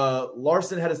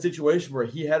 Larson had a situation where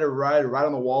he had to ride right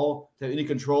on the wall to have any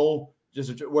control,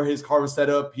 just where his car was set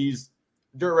up. He's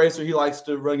a dirt racer. He likes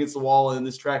to run against the wall, and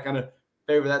this track kind of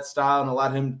favored that style and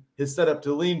allowed him his setup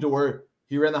to lean to where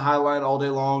he ran the high line all day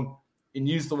long and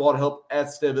used the wall to help add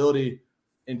stability.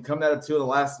 And coming out of 2 in the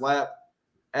last lap,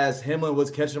 as Hamlin was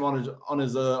catching him on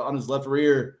his left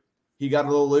rear, he got a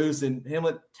little loose, and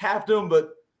Hamlin tapped him,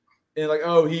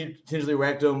 he potentially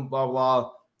wrecked him, blah,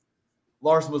 blah.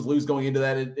 Larson was loose going into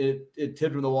that. It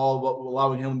tipped him in the wall,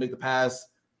 allowing him to make the pass.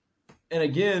 And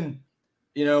again,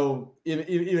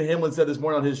 even Hamlin said this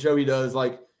morning on his show he does,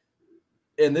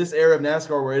 in this era of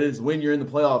NASCAR where it is when you're in the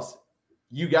playoffs,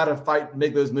 you got to fight to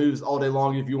make those moves all day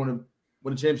long if you want to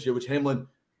win a championship, which Hamlin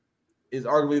is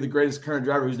arguably the greatest current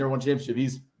driver who's never won a championship.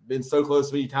 He's been so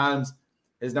close many times.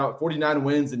 Is now at 49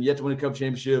 wins and yet to win a Cup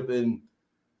championship. And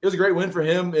it was a great win for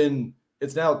him. And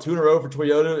it's now 2 in a row for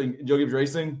Toyota and Joe Gibbs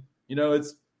Racing. It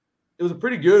was a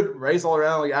pretty good race all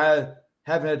around. I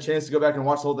haven't had a chance to go back and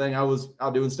watch the whole thing. I was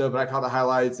out doing stuff, but I caught the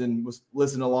highlights and was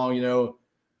listening along,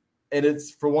 and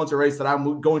it's for once a race that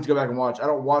I'm going to go back and watch. I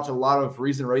don't watch a lot of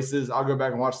recent races. I'll go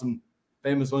back and watch some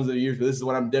famous ones of the years, but this is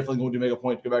what I'm definitely going to make a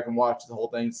point to go back and watch the whole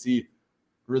thing and see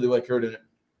really what occurred in it.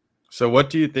 So what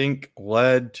do you think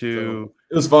led to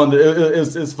It was fun. It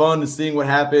was fun to seeing what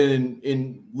happened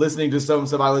and listening to some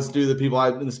stuff I listen to, the people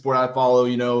in the sport I follow,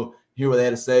 hear what they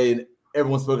had to say, and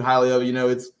everyone spoke highly of it.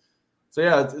 It's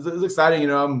exciting.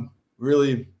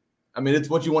 It's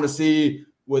what you want to see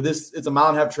with this. It's a 1.5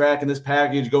 mile track and this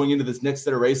package going into this next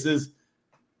set of races.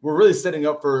 We're really setting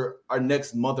up for our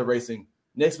next month of racing.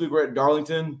 Next week we're at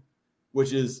Darlington,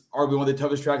 which is arguably one of the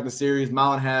toughest track in the series.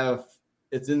 1.5 miles.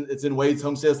 It's in Wade's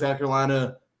home state of South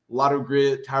Carolina. A lot of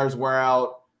grit, tires wear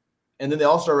out. And then the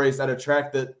All-Star race at a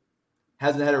track that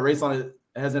hasn't had a race on it,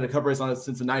 hasn't had a Cup race on it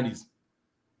since the 90s.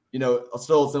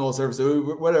 Still a similar surface.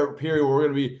 So we're at a period where we're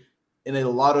going to be in a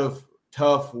lot of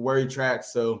tough, weary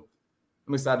tracks. So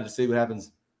I'm excited to see what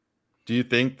happens. Do you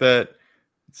think that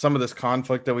some of this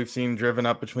conflict that we've seen driven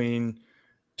up between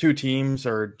two teams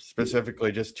or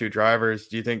specifically just two drivers.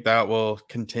 Do you think that will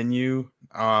continue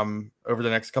over the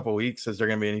next couple of weeks? Is there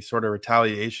going to be any sort of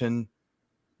retaliation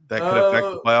that could affect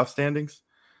the playoff standings?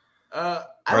 I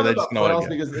don't know about playoffs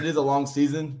because it is a long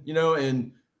season,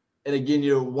 and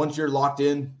again, once you're locked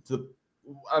in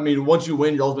once you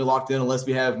win, you're ultimately locked in unless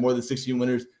we have more than 16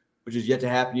 winners, which is yet to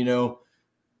happen,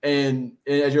 and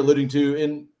as you're alluding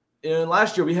to, in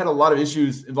last year, we had a lot of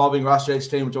issues involving Ross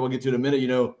Chastain, which I will get to in a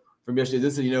minute, from yesterday's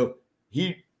incident.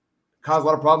 He caused a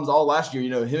lot of problems all last year.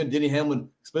 Him and Denny Hamlin,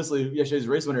 especially yesterday's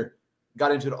race winner,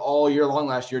 got into it all year long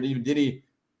last year. And even Denny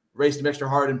raced him extra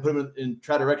hard and put him and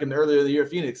tried to wreck him earlier in the year at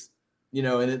Phoenix. And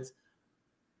it's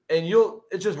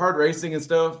just hard racing and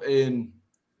stuff. And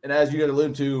as you got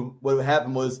alluded to, what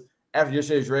happened was after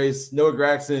yesterday's race, Noah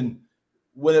Gragson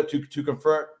went up to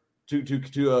confront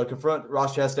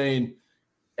Ross Chastain,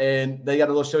 and they got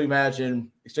a little showing match and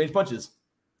exchanged punches.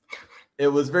 It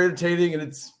was very entertaining, and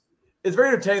it's very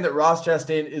entertaining that Ross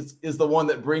Chastain is the one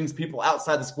that brings people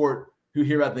outside the sport who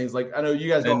hear about things. Like, I know you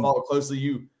guys don't follow closely.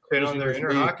 You on their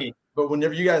inner hockey. But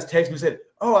whenever you guys text me and said,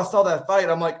 "Oh, I saw that fight,"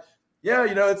 I'm like, yeah,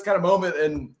 it's kind of a moment.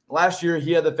 And last year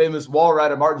he had the famous wall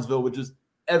ride at Martinsville, which is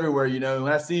everywhere, and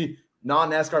when I see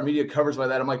non-NASCAR media covers like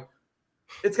that, I'm like,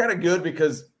 it's kind of good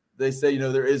because they say,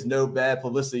 there is no bad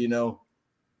publicity,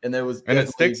 and there was, and it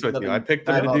sticks with you. I picked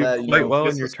them to do quite well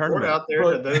in your tournament out there.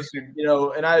 But, to those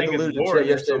who, and I alluded to Chet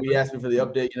yesterday. We asked me for the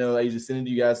update. I usually send it to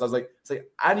you guys. So I was like,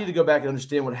 I need to go back and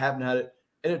understand what happened at it.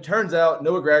 And it turns out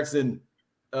Noah Gragson,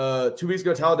 2 weeks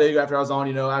ago, Talladega, after I was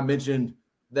on, I mentioned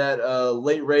that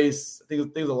late race. I think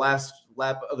it was the last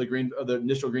lap of the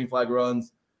initial green flag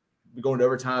runs, going to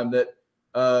overtime. That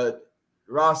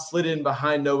Ross slid in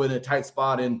behind Noah in a tight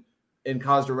spot and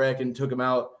caused a wreck and took him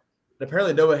out. And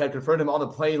apparently Noah had confronted him on the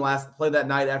plane that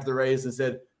night after the race and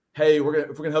said, "Hey, if we're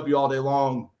gonna help you all day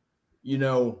long,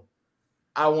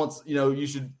 I want you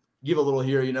should give a little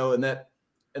here, and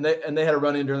they had a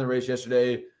run in during the race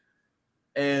yesterday,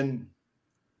 and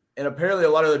apparently a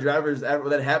lot of the drivers after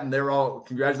that happened, they were all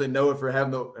congratulating Noah for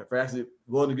actually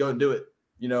willing to go and do it.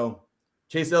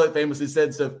 Chase Elliott famously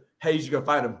said stuff, "Hey, you should go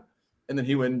fight him," and then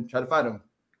he went and tried to fight him.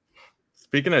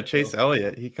 Speaking of Chase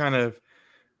Elliott, he kind of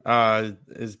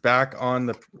is back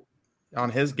on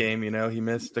his game. He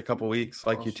missed a couple weeks,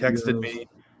 like you texted me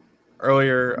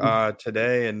earlier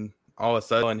today, and all of a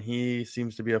sudden he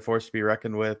seems to be a force to be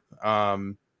reckoned with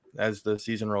as the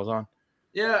season rolls on.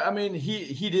 Yeah, I mean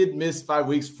he did miss 5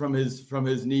 weeks from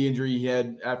his knee injury he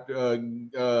had after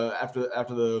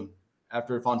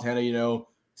Fontana,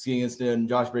 skiing incident, and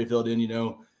Josh Bray filled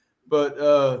in,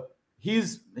 but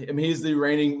he's the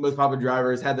reigning most popular driver.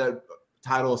 Has had that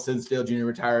title since Dale Jr.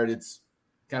 retired. It's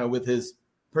kind of with his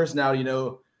personality,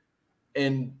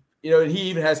 and he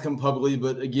even has come publicly.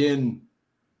 But again,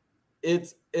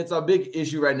 it's a big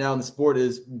issue right now in the sport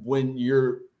is when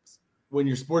your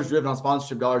sport's driven on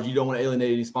sponsorship dollars, you don't want to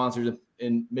alienate any sponsors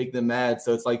and make them mad.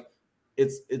 So it's like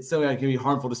it's something that can be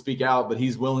harmful to speak out, but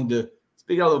he's willing to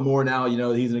speak out a little more now.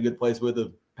 He's in a good place with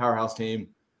a powerhouse team.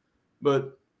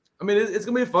 But I mean, it's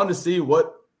gonna be fun to see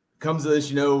what comes of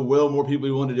this. Will more people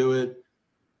be willing to do it?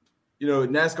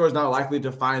 NASCAR is not likely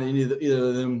to find either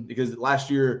of them because last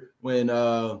year when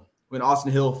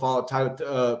Austin Hill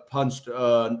punched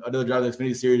another driver in the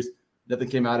Xfinity Series, nothing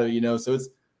came out of it. So it's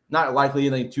not likely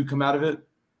anything to come out of it.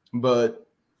 But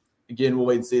again, we'll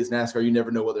wait and see. It's NASCAR. You never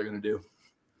know what they're going to do.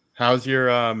 How's your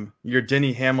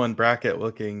Denny Hamlin bracket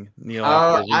looking, Neil?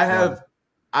 I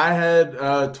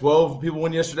had 12 people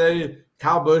win yesterday.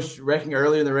 Kyle Busch wrecking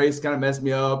early in the race kind of messed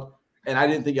me up, and I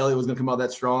didn't think Elliott was going to come out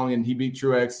that strong, and he beat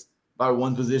Truex by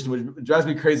one position, which drives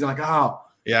me crazy. I'm like,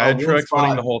 yeah, I had Truex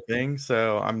winning the whole thing,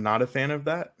 so I'm not a fan of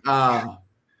that. I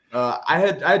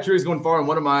had Truex going far in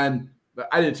one of mine, but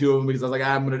I did two of them because I was like,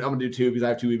 I'm gonna do two because I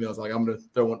have two emails. Like I'm gonna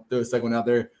throw a second one out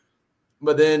there,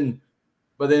 but then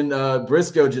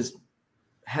Briscoe just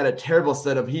had a terrible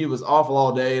setup. He was awful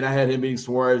all day, and I had him beating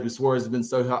Suarez, but Suarez has been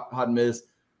so hot and miss.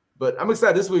 But I'm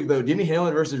excited this week though. Denny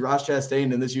Hamlin versus Ross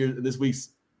Chastain in this week's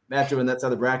matchup in that side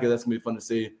of the bracket. That's gonna be fun to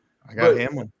see. I got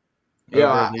Hamlin.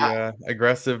 Yeah,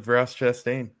 aggressive Ross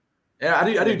Chastain. Yeah, I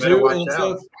do too. And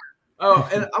stuff. Oh,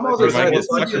 and I'm also excited this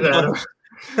weekend.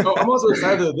 I'm also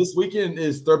excited though. This weekend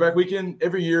is Throwback Weekend.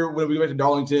 Every year when we go back to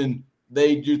Darlington,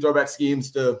 they do throwback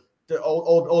schemes to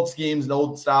old schemes and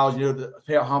old styles. To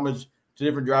pay out homage to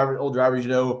different old drivers.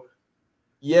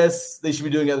 Yes, they should be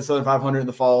doing it at the Southern 500 in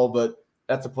the fall, but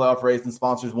that's a playoff race, and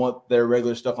sponsors want their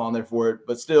regular stuff on there for it.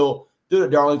 But still, do it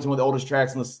at Darlington, one of the oldest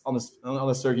tracks on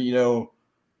the circuit.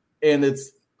 And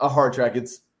it's a hard track.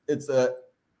 It's a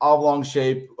oblong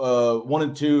shape. 1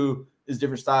 and 2 is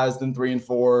different size than 3 and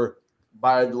 4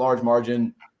 by a large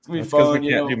margin. It's gonna be That's because fun. we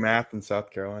can't do math in South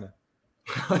Carolina.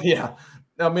 Yeah,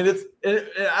 I mean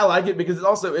I like it because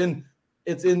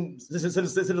it's in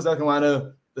Central South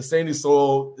Carolina, the sandy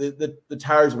soil, the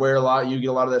tires wear a lot. You get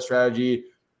a lot of that strategy,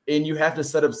 and you have to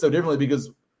set up so differently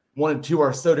because 1 and 2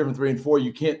 are so different. 3 and 4,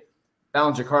 you can't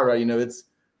balance your car right. You know, it's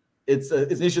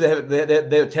an issue they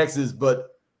have Texas,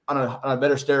 but on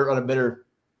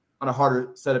a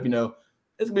harder setup. You know,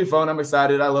 it's gonna be fun. I'm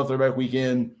excited. I love Throwback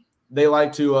Weekend. They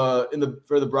like to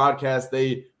for the broadcast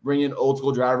they bring in old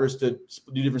school drivers to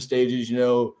do different stages. You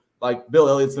know, like Bill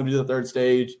Elliott's gonna do the 3rd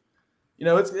stage. You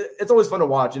know, it's always fun to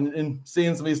watch and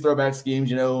seeing some of these throwback schemes.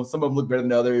 You know, some of them look better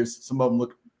than others. Some of them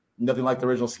look nothing like the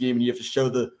original scheme, and you have to show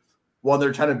the one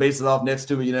they're trying to base it off next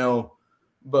to it. You know,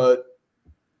 but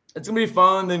it's gonna be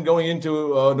fun. Then going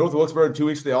into North Wilkesboro in 2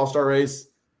 weeks for the All-Star race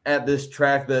at this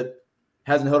track that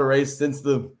hasn't held a race since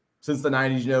the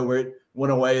 90s. You know, where it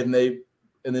went away and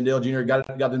then Dale Jr. got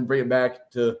them to bring it back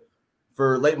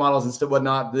for late models and stuff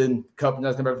whatnot. Then Cup and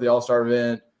that's coming back for the All-Star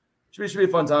event. Should be a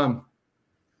fun time.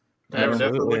 Yeah, I'm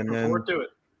definitely looking forward to it.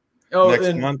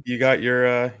 Next month, you got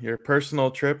your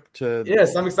personal trip to.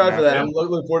 Yes, I'm excited for that. I'm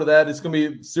looking forward to that. It's going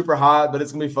to be super hot, but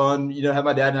it's going to be fun. You know, have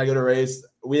my dad and I go to a race.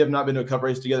 We have not been to a Cup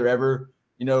race together ever.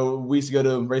 You know, we used to go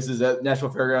to races at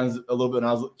National Fairgrounds a little bit when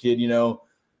I was a kid, you know,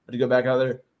 to go back out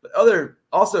there. But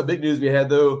also big news we had,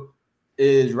 though,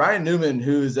 is Ryan Newman,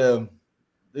 who's a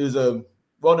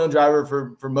well-known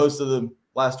driver for most of the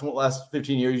last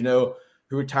 15 years, you know,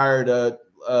 who retired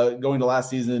going to last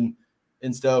season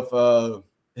and stuff,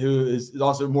 who is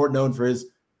also more known for his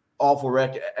awful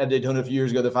wreck at Daytona a few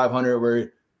years ago, the 500,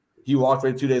 where he walked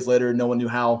away 2 days later and no one knew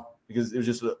how because it was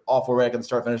just an awful wreck at the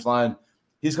start-finish line.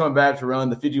 He's coming back to run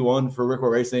the 51 for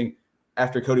Rickwell Racing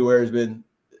after Cody Ware has been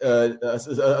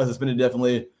suspended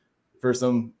definitely for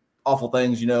some awful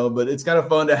things, you know. But it's kind of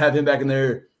fun to have him back in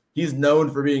there. He's known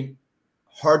for being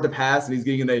hard to pass, and he's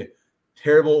getting in a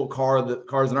terrible car. The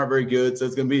cars aren't very good, so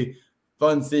it's going to be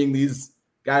fun seeing these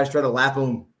guys try to lap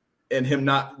him and him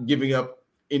not giving up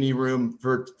any room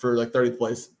for like 30th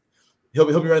place. He'll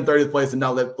be running 30th place and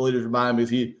not let the leaders remind him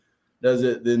because he does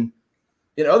it. Then,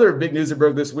 in other big news that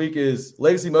broke this week is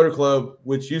Legacy Motor Club,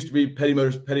 which used to be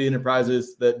Petty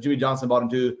Enterprises that Jimmy Johnson bought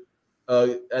into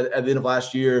at the end of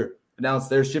last year, announced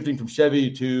they're shifting from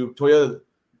Chevy to Toyota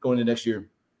going into next year,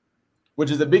 which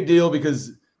is a big deal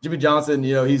because Jimmy Johnson,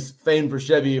 you know, he's famed for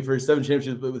Chevy for his 7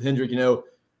 championships with Hendrick, you know,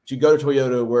 to go to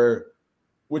Toyota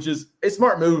which is a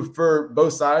smart move for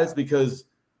both sides because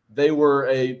they were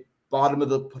a bottom of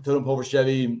the totem pole for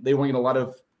Chevy. They weren't getting a lot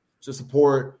of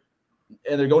support,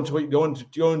 and they're going to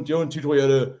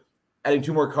Toyota, adding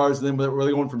 2 more cars, and then we're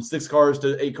really going from 6 cars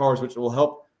to 8 cars, which will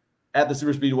help at the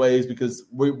super speedways because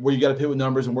where you got to pit with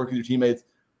numbers and work with your teammates.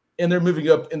 And they're moving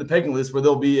up in the pecking list where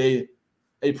they'll be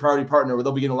a priority partner, where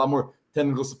they'll be getting a lot more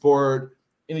technical support.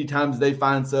 Anytime they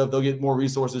find stuff, they'll get more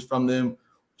resources from them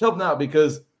to help them out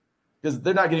because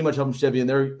they're not getting much help from Chevy, and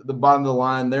they're the bottom of the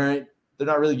line. They're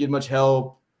not really getting much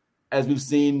help, as we've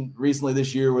seen recently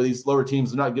this year, where these lower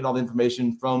teams are not getting all the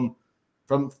information from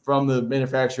the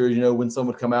manufacturers. You know, when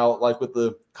someone would come out, like with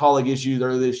the colleague issues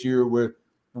earlier this year, where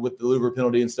with the Louver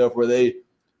penalty and stuff, where they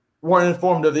weren't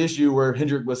informed of the issue, where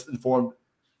Hendrick was informed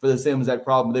for the same exact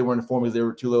problem. They weren't informed because they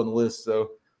were too low on the list.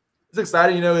 So it's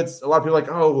exciting. You know, it's a lot of people like,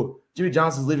 oh, Jimmy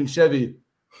Johnson's leaving Chevy,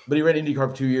 but he ran IndyCar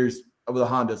for 2 years with a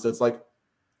Honda. So it's like,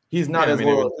 he's not as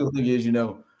loyal as people think he is, you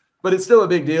know. But it's still a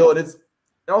big deal, and it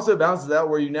also balances out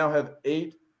where you now have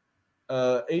eight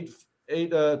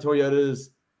Toyotas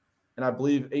and I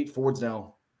believe 8 Fords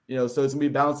now. You know, so it's gonna be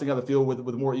balancing out the field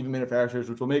with more even manufacturers,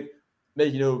 which will make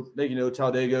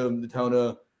Talladega,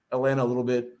 Daytona, Atlanta a little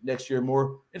bit next year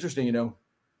more interesting. You know.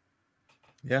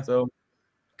 Yeah. So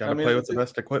gotta play with the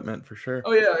best equipment for sure.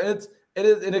 Oh yeah, it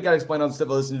is, and it got explained on stuff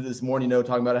I listened to this morning. You know,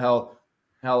 talking about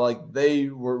how like they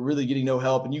were really getting no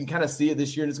help, and you can kind of see it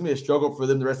this year. And it's gonna be a struggle for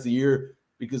them the rest of the year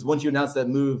because once you announce that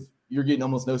move, you're getting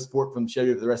almost no support from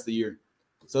Chevy for the rest of the year.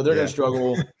 So they're gonna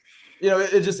struggle. You know,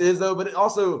 it just is though. But it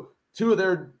also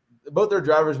both their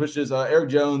drivers, which is Eric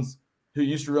Jones, who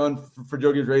used to run for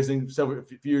Joe Gibbs Racing a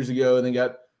few years ago, and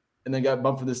then got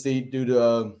bumped from the seat due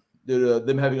to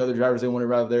them having other drivers they wanted to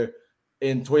ride there.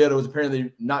 And Toyota was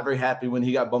apparently not very happy when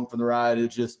he got bumped from the ride.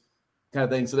 It's just kind of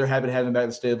thing. So they're happy to have him back in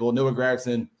the stable. Noah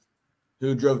Gragson,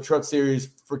 who drove Truck Series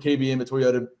for KBM at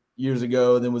Toyota years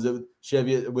ago, and then was at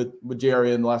Chevy with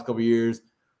JRN the last couple of years.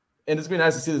 And it's been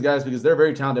nice to see those guys because they're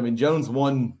very talented. I mean, Jones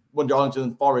won Darlington in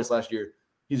the fall race last year.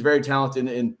 He's very talented,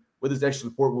 and with his extra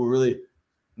support will really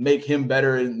make him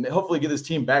better and hopefully get his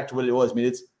team back to what it was. I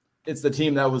mean, it's the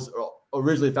team that was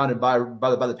originally founded by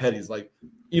the Petties. Like,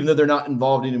 even though they're not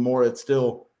involved anymore, it's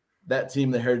still that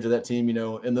team, the heritage of that team,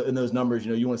 in those numbers,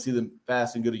 you want to see them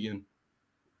fast and good again.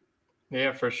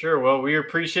 Yeah, for sure. Well, we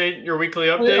appreciate your weekly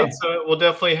updates. Oh, yeah. So we'll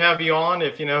definitely have you on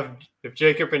if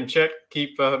Jacob and Chet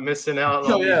keep missing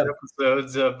out on these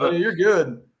episodes. But you're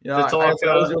good. I was going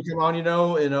to come on.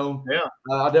 Yeah.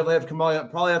 I'll definitely have to come on.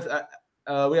 Probably have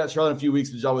to, we got Charlotte in a few weeks,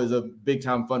 which is always a big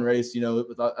time fun race.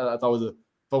 It's always a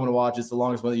fun one to watch. It's the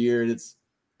longest one of the year, and if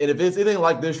it's anything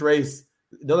like this race,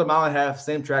 another mile and a half,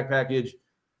 same track package.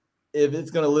 If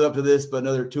it's going to live up to this, but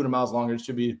another 200 miles longer, it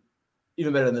should be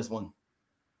even better than this one.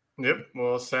 Yep.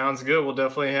 Well, sounds good. We'll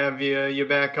definitely have you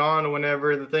back on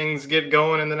whenever the things get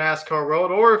going in the NASCAR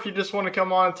world, or if you just want to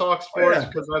come on and talk sports,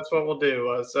 because that's what we'll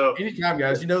do. So anytime,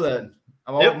 guys, you know that.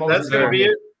 That's going to be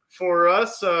it for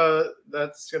us.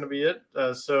 That's going to be it.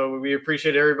 So we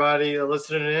appreciate everybody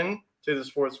listening in to the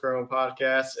Sports Scramble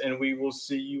podcast, and we will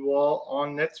see you all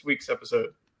on next week's episode.